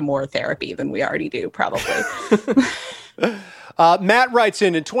go to more therapy than we already do, probably. Matt writes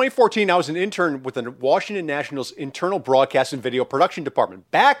in 2014, I was an intern with the Washington Nationals internal broadcast and video production department.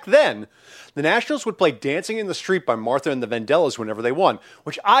 Back then, the Nationals would play Dancing in the Street by Martha and the Vandellas whenever they won,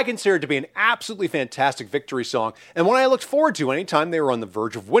 which I considered to be an absolutely fantastic victory song, and one I looked forward to anytime they were on the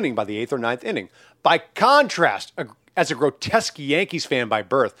verge of winning by the 8th or 9th inning. By contrast, as a grotesque Yankees fan by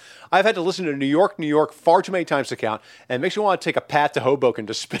birth, I've had to listen to New York far too many times to count, and it makes me want to take a pat to Hoboken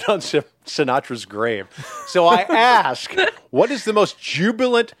to spit on Sinatra's grave. So I ask, what is the most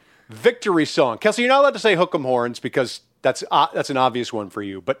jubilant victory song? Kelsey, you're not allowed to say Hook 'em Horns because that's an obvious one for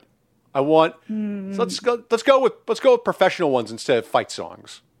you, but So let's go with professional ones instead of fight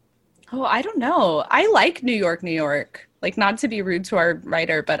songs. Oh, I don't know. I like New York, New York. Like, not to be rude to our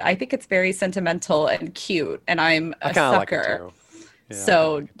writer, but I think it's very sentimental and cute, and I'm a sucker. Like it too. Yeah,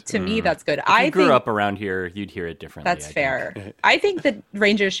 so to me, that's good. If you grew up around here, you'd hear it differently. That's fair. I think that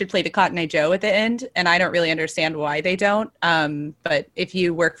Rangers should play the Cotton Eye Joe at the end, and I don't really understand why they don't. But if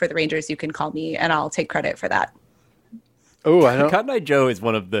you work for the Rangers, you can call me, and I'll take credit for that. Oh, I know. Cotton Eye Joe is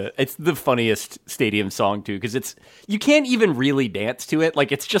it's the funniest stadium song too, because you can't even really dance to it.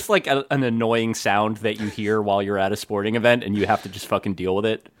 Like, it's just like an annoying sound that you hear while you're at a sporting event, and you have to just fucking deal with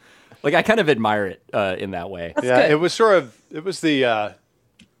it. Like, I kind of admire it in that way. That's good.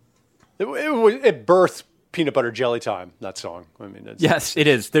 It birthed Peanut Butter Jelly Time, that song. I mean, yes, it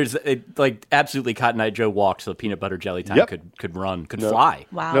is. There's absolutely Cotton Eye Joe walked so Peanut Butter Jelly Time could run, fly.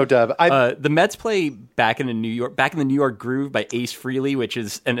 Wow. No doubt. The Mets play Back in the New York Groove by Ace Frehley, which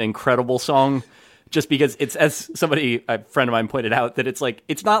is an incredible song. Just because it's, as a friend of mine pointed out, that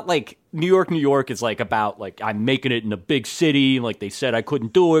it's not like New York is like about like I'm making it in a big city, like they said I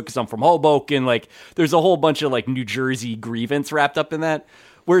couldn't do it because I'm from Hoboken. Like, there's a whole bunch of like New Jersey grievance wrapped up in that.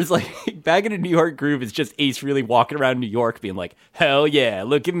 Whereas, like, Back in a New York Groove is just Ace really walking around New York being like, hell yeah,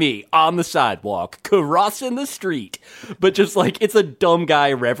 look at me on the sidewalk, crossing the street. But just, like, it's a dumb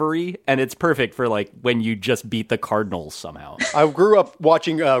guy reverie, and it's perfect for, like, when you just beat the Cardinals somehow. I grew up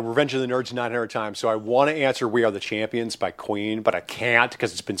watching Revenge of the Nerds 900 times, so I want to answer We Are the Champions by Queen, but I can't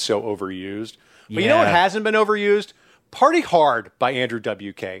because it's been so overused. But you know what hasn't been overused? Party Hard by Andrew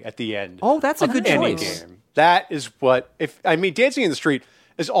WK at the end. Oh, that's a good choice. Game. That is what, Dancing in the Street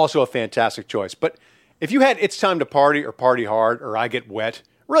is also a fantastic choice. But if you had It's Time to Party or Party Hard or I Get Wet,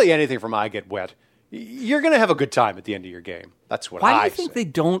 really anything from I Get Wet, you're going to have a good time at the end of your game. That's what I say. Why do you think they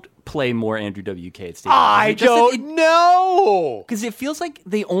don't play more Andrew WK at stadiums? I don't know. Because it feels like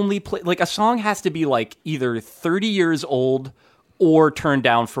they only play, like, a song has to be like either 30 years old or turned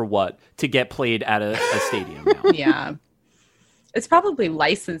down for what to get played at a stadium now. Yeah. It's probably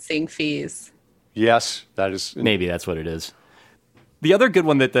licensing fees. Yes, that is. Maybe that's what it is. The other good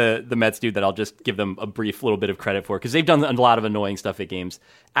one that the Mets do that I'll just give them a brief little bit of credit for, because they've done a lot of annoying stuff at games.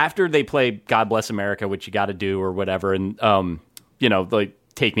 After they play God Bless America, which you got to do or whatever, and, like,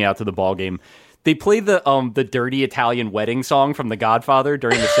 Take Me Out to the Ball Game, they play the dirty Italian wedding song from The Godfather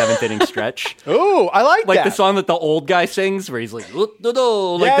during the 7th inning stretch. Oh, I like that. Like the song that the old guy sings where he's like,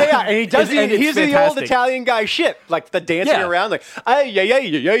 yeah, and he does he's the old Italian guy shit, like the dancing around, like,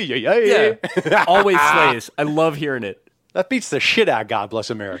 yeah. Always slays. I love hearing it. That beats the shit out of God Bless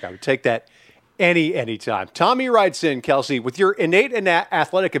America. I would take that any time. Tommy writes in, Kelsey, with your innate and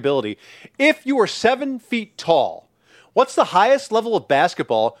athletic ability, if you were 7 feet tall, what's the highest level of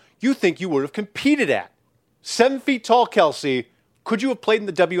basketball you think you would have competed at? 7 feet tall, Kelsey, could you have played in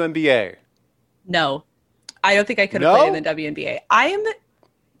the WNBA? No. I don't think I could have played in the WNBA. I am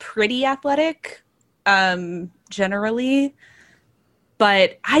pretty athletic, generally.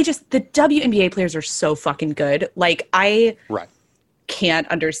 But the WNBA players are so fucking good. Like, I can't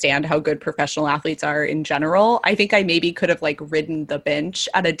understand how good professional athletes are in general. I think I maybe could have, like, ridden the bench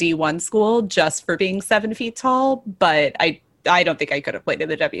at a D1 school just for being 7 feet tall. But I don't think I could have played in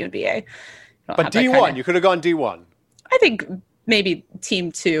the WNBA. But D1, you could have gone D1. I think maybe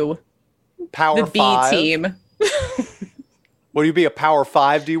Team 2. Power 5? The B team. Would you be a Power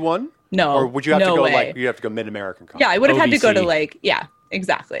 5 D1? No. Or would you have to go way. you have to go Mid-American Conference? Yeah, I would have had to go to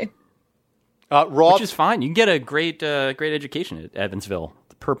exactly. Roth, which is fine. You can get a great education at Evansville,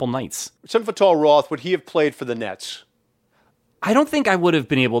 the Purple Knights. 7 foot tall Roth, would he have played for the Nets? I don't think I would have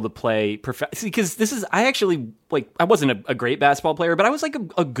been able to play because I wasn't a great basketball player, but I was like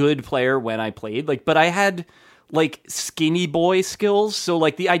a good player when I played. Like, but I had like skinny boy skills. So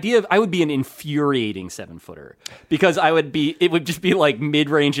like the idea of I would be an infuriating 7-footer because it would just be like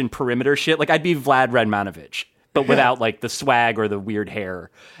mid-range and perimeter shit. Like I'd be Vlad Radmanovic, but without like the swag or the weird hair.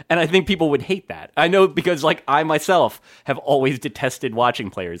 And I think people would hate that. I know because like I myself have always detested watching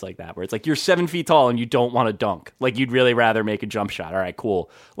players like that, where it's like you're 7 feet tall and you don't want to dunk. Like you'd really rather make a jump shot. All right, cool.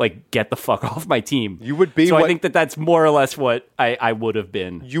 Like get the fuck off my team. You would be. So I think that's more or less what I would have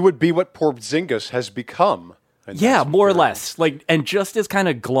been. You would be what Porzingis has become. Yeah, more or less. Like, and just as kind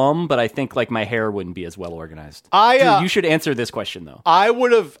of glum, but I think like my hair wouldn't be as well organized. Drew, you should answer this question though. I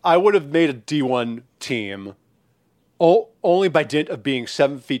would have made a D1 team only by dint of being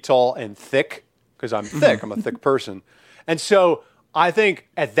 7 feet tall and thick, because I'm thick. I'm a thick person. And so I think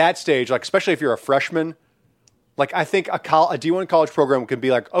at that stage, like especially if you're a freshman, like I think a D1 college program can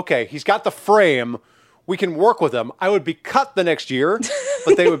be like, okay, he's got the frame. We can work with him. I would be cut the next year,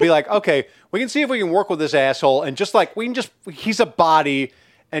 but they would be like, okay, we can see if we can work with this asshole. And just like, he's a body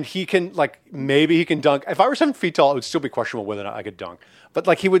and he can, like, maybe he can dunk. If I were 7 feet tall, it would still be questionable whether or not I could dunk. But,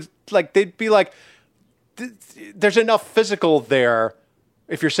 like, he would, like, they'd be like, there's enough physical there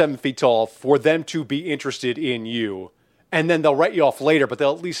if you're 7 feet tall for them to be interested in you. And then they'll write you off later, but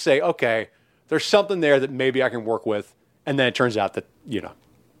they'll at least say, okay, there's something there that maybe I can work with. And then it turns out that, you know,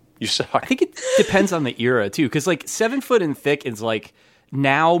 you suck. I think it depends on the era, too, because, like, 7 foot and thick is, like,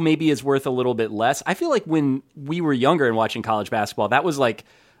 now maybe is worth a little bit less. I feel like when we were younger and watching college basketball, that was like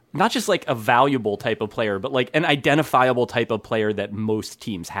not just like a valuable type of player, but like an identifiable type of player that most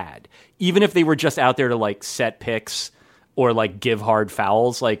teams had. Even if they were just out there to like set picks or like give hard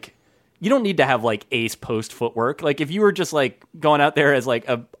fouls, like you don't need to have like ace post footwork. Like if you were just like going out there as like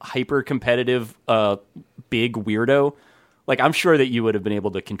a hyper competitive big weirdo, like I'm sure that you would have been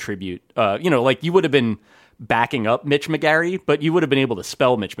able to contribute. Like you would have been backing up Mitch McGarry, but you would have been able to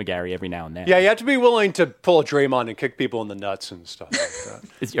spell Mitch McGarry every now and then. Yeah, you have to be willing to pull a Draymond and kick people in the nuts and stuff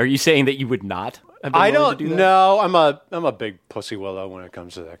like that. Are you saying that you would not have been I willing don't to do that? No, I'm a big pussy willow when it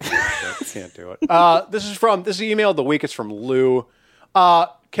comes to that kind of shit. Can't do it. This is email of the week. It's from Lou.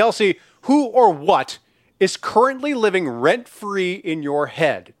 Kelsey, who or what is currently living rent-free in your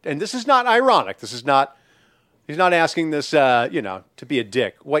head? And this is not ironic. He's not asking this, to be a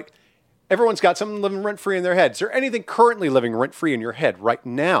dick. What? Everyone's got something living rent-free in their head. Is there anything currently living rent-free in your head right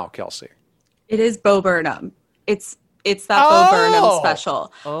now, Kelsey? It is Bo Burnham. It's that Bo Burnham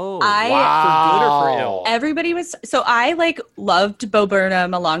special. Oh, wow. For good or for ill? Everybody was... So I, like, loved Bo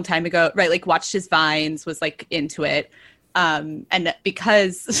Burnham a long time ago, right? Like, watched his Vines, was, like, into it. And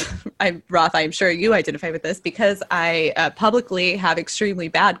because, Roth, I'm sure you identify with this, because I publicly have extremely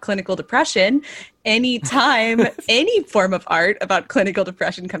bad clinical depression, anytime any form of art about clinical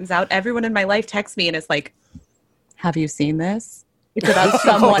depression comes out, everyone in my life texts me and is like, have you seen this? It's about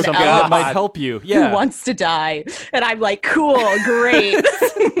someone else that might help you. who wants to die. And I'm like, cool, great.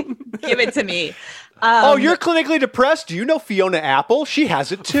 Give it to me. You're clinically depressed? Do you know Fiona Apple? She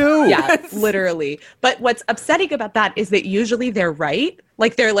has it too. Yeah, literally. But what's upsetting about that is that usually they're right.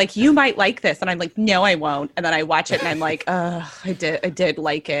 Like they're like, you might like this, and I'm like, no, I won't. And then I watch it, and I'm like, I did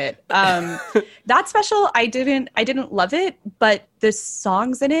like it. That special, I didn't love it, but the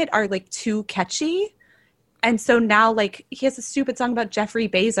songs in it are like too catchy. And so now, like, he has a stupid song about Jeffrey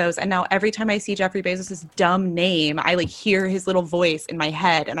Bezos, and now every time I see Jeffrey Bezos' dumb name, I, like, hear his little voice in my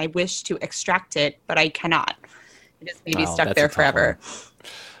head, and I wish to extract it, but I cannot. It just maybe stuck there forever.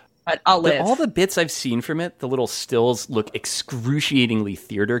 But I'll live. All the bits I've seen from it, the little stills look excruciatingly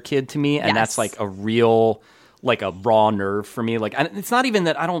theater kid to me, and that's, like, a real... like a raw nerve for me. Like, it's not even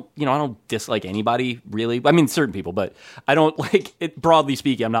that I don't dislike anybody, really. I mean, certain people, but I don't, like, it, broadly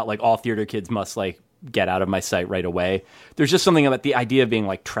speaking, I'm not like all theater kids must, like, get out of my sight right away. There's just something about the idea of being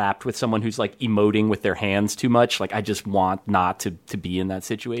like trapped with someone who's like emoting with their hands too much. Like I just want not to be in that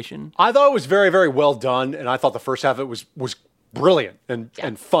situation. I thought it was very, very well done, and I thought the first half of it was brilliant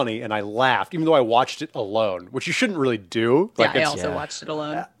and funny, and I laughed, even though I watched it alone, which you shouldn't really do. Like, I also watched it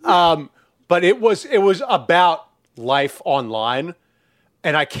alone. But it was about life online.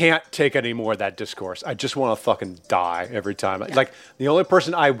 And I can't take any more of that discourse. I just want to fucking die every time. Yeah. Like, the only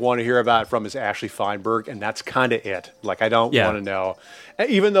person I want to hear about it from is Ashley Feinberg, and that's kind of it. Like, I don't want to know.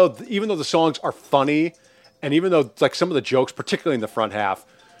 Even though the songs are funny, and even though, like, some of the jokes, particularly in the front half,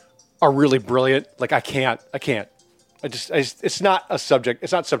 are really brilliant, like, I can't. It's not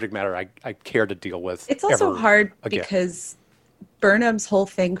subject matter I care to deal with. It's also hard because Burnham's whole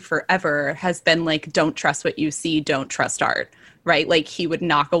thing forever has been, like, don't trust what you see, don't trust art. Right? Like he would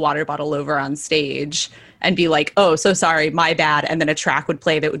knock a water bottle over on stage and be like, oh, so sorry, my bad. And then a track would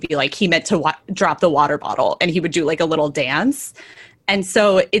play that would be like, he meant to drop the water bottle. And he would do like a little dance. And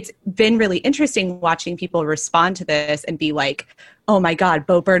so it's been really interesting watching people respond to this and be like, oh my God,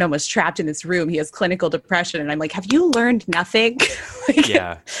 Bo Burnham was trapped in this room. He has clinical depression. And I'm like, have you learned nothing?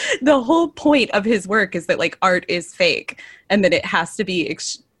 The whole point of his work is that like art is fake and that it has to be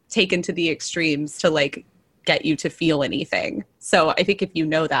taken to the extremes to like get you to feel anything. So I think if you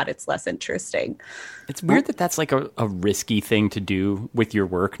know that, it's less interesting. It's weird that that's like a risky thing to do with your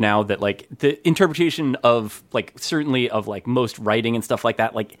work now, that like the interpretation of like certainly of like most writing and stuff like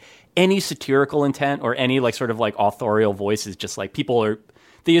that, like any satirical intent or any like sort of like authorial voice is just like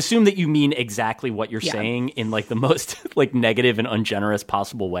they assume that you mean exactly what you're saying in like the most like negative and ungenerous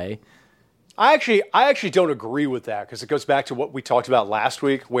possible way. I actually don't agree with that, because it goes back to what we talked about last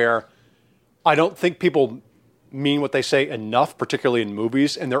week, where I don't think people mean what they say enough, particularly in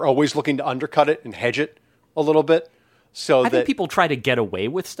movies, and they're always looking to undercut it and hedge it a little bit. So I think people try to get away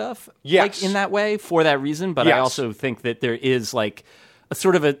with stuff like in that way for that reason, but I also think that there is like a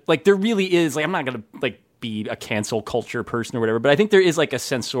sort of a, like there really is, like I'm not going to like be a cancel culture person or whatever, but I think there is like a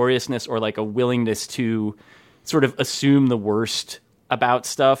censoriousness or like a willingness to sort of assume the worst about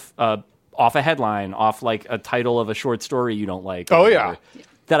stuff off a headline, off like a title of a short story you don't like. Oh, yeah.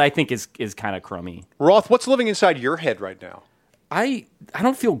 That I think is kind of crummy. Roth, what's living inside your head right now? I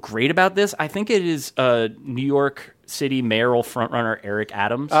don't feel great about this. I think it is New York City mayoral frontrunner Eric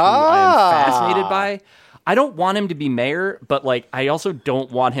Adams, who I am fascinated by. I don't want him to be mayor, but like I also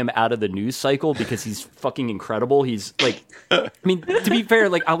don't want him out of the news cycle because he's fucking incredible. He's like, I mean, to be fair,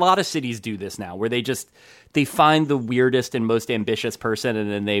 like a lot of cities do this now, where they find the weirdest and most ambitious person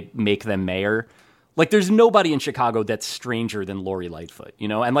and then they make them mayor. Like there's nobody in Chicago that's stranger than Lori Lightfoot, you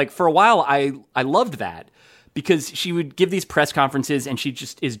know? And like for a while I loved that. Because she would give these press conferences and she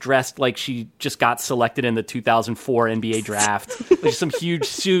just is dressed like she just got selected in the 2004 NBA draft. Like some huge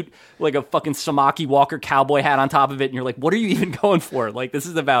suit, like a fucking Samaki Walker cowboy hat on top of it. And you're like, what are you even going for? Like, this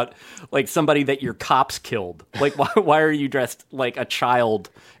is about like somebody that your cops killed. Like, why are you dressed like a child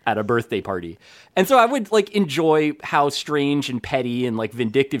at a birthday party? And so I would like enjoy how strange and petty and like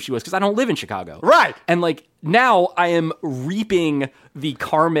vindictive she was because I don't live in Chicago. Right. And like now I am reaping the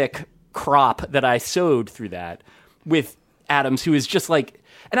karmic crop that I sowed through that with Adams, who is just like,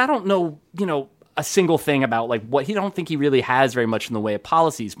 and I don't know, you know, a single thing about like what he don't think he really has very much in the way of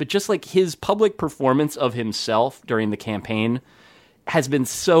policies, but just like his public performance of himself during the campaign has been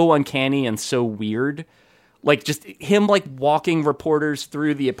so uncanny and so weird. Like just him like walking reporters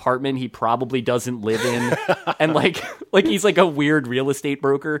through the apartment he probably doesn't live in and like he's like a weird real estate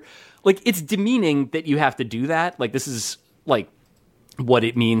broker. Like it's demeaning that you have to do that. Like this is like what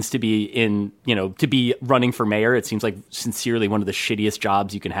it means to be in, you know, to be running for mayor. It seems like sincerely one of the shittiest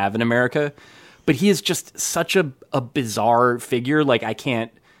jobs you can have in America. But he is just such a bizarre figure. Like, I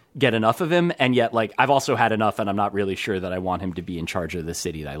can't get enough of him. And yet, like, I've also had enough, and I'm not really sure that I want him to be in charge of the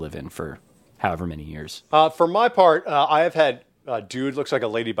city that I live in for however many years. For my part, I have had Dude Looks Like a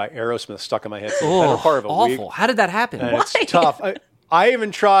Lady by Aerosmith stuck in my head for the better part of a awful. week. How did that happen? It's tough. I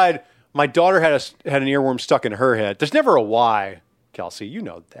even tried. My daughter had an earworm stuck in her head. There's never a why. Kelsey, you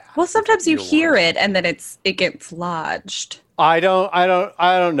know that. Well, sometimes you hear it and then it gets lodged. I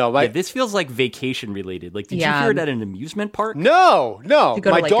don't know. Yeah, this feels like vacation related. Like, did you hear it at an amusement park? No.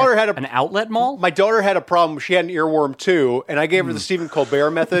 My daughter had an outlet mall. My daughter had a problem. She had an earworm too, and I gave her the Stephen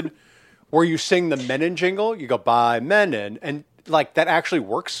Colbert method, where you sing the Menon jingle. You go by Menon, and like that actually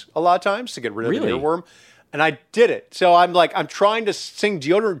works a lot of times to get rid of the earworm. And I did it. So I'm trying to sing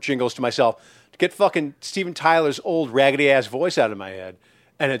deodorant jingles to myself. Get fucking Steven Tyler's old raggedy ass voice out of my head,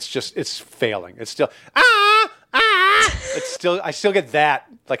 and it's failing. It's still I still get that,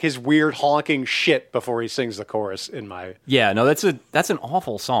 like his weird honking shit before he sings the chorus in my. Yeah, no, that's an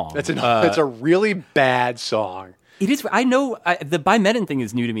awful song. It's a really bad song. It is. I know the by Menon thing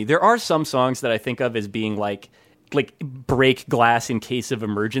is new to me. There are some songs that I think of as being like break glass in case of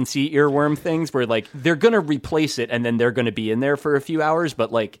emergency earworm things where like they're going to replace it and then they're going to be in there for a few hours.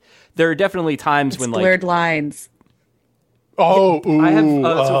 But like there are definitely times when like blurred lines. Oh, ooh, I have,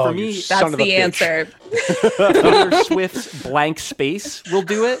 so for me, that's the answer. Taylor Swift's Blank Space will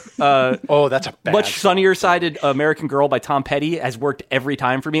do it. That's a bad much sunnier-sided American Girl by Tom Petty has worked every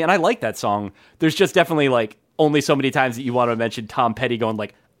time for me. And I like that song. There's just definitely like only so many times that you want to mention Tom Petty going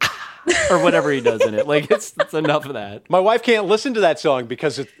like, or whatever he does in it. Like, it's enough of that. My wife can't listen to that song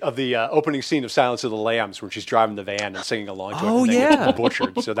because of the opening scene of Silence of the Lambs when she's driving the van and singing along to it. Oh, and yeah. It's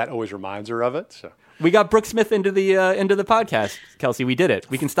butchered, so that always reminds her of it. So we got Brooke Smith into the podcast, Kelsey. We did it.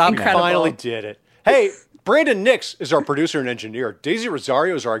 We can stop Incredible. now. Finally did it. Hey, Brandon Nix is our producer and engineer. Daisy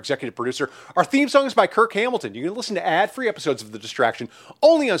Rosario is our executive producer. Our theme song is by Kirk Hamilton. You can listen to ad-free episodes of The Distraction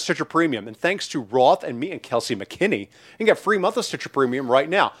only on Stitcher Premium. And thanks to Roth and me and Kelsey McKinney, you can get free month of Stitcher Premium right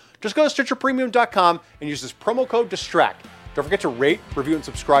now. Just go to StitcherPremium.com and use this promo code DISTRACT. Don't forget to rate, review, and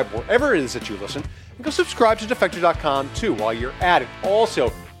subscribe wherever it is that you listen. And go subscribe to Defector.com too while you're at it.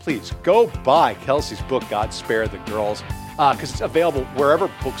 Also, please go buy Kelsey's book, God Spare the Girls, because it's available wherever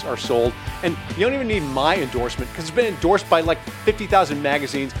books are sold. And you don't even need my endorsement because it's been endorsed by like 50,000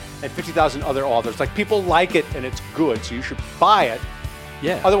 magazines and 50,000 other authors. Like, people like it and it's good, so you should buy it.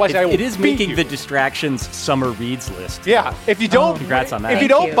 Yeah. Otherwise, I will it is beat making you. the Distractions summer reads list. Yeah. If you don't, congrats on that. If you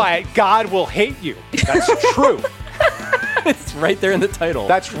don't buy it, God will hate you. That's true. It's right there in the title.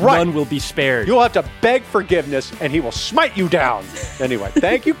 That's right. None will be spared. You'll have to beg forgiveness, and he will smite you down. Anyway,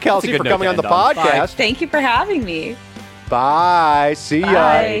 thank you, Kelsey, for coming on the podcast. Thank you for having me. Bye. See ya.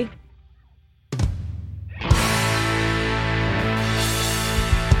 Bye.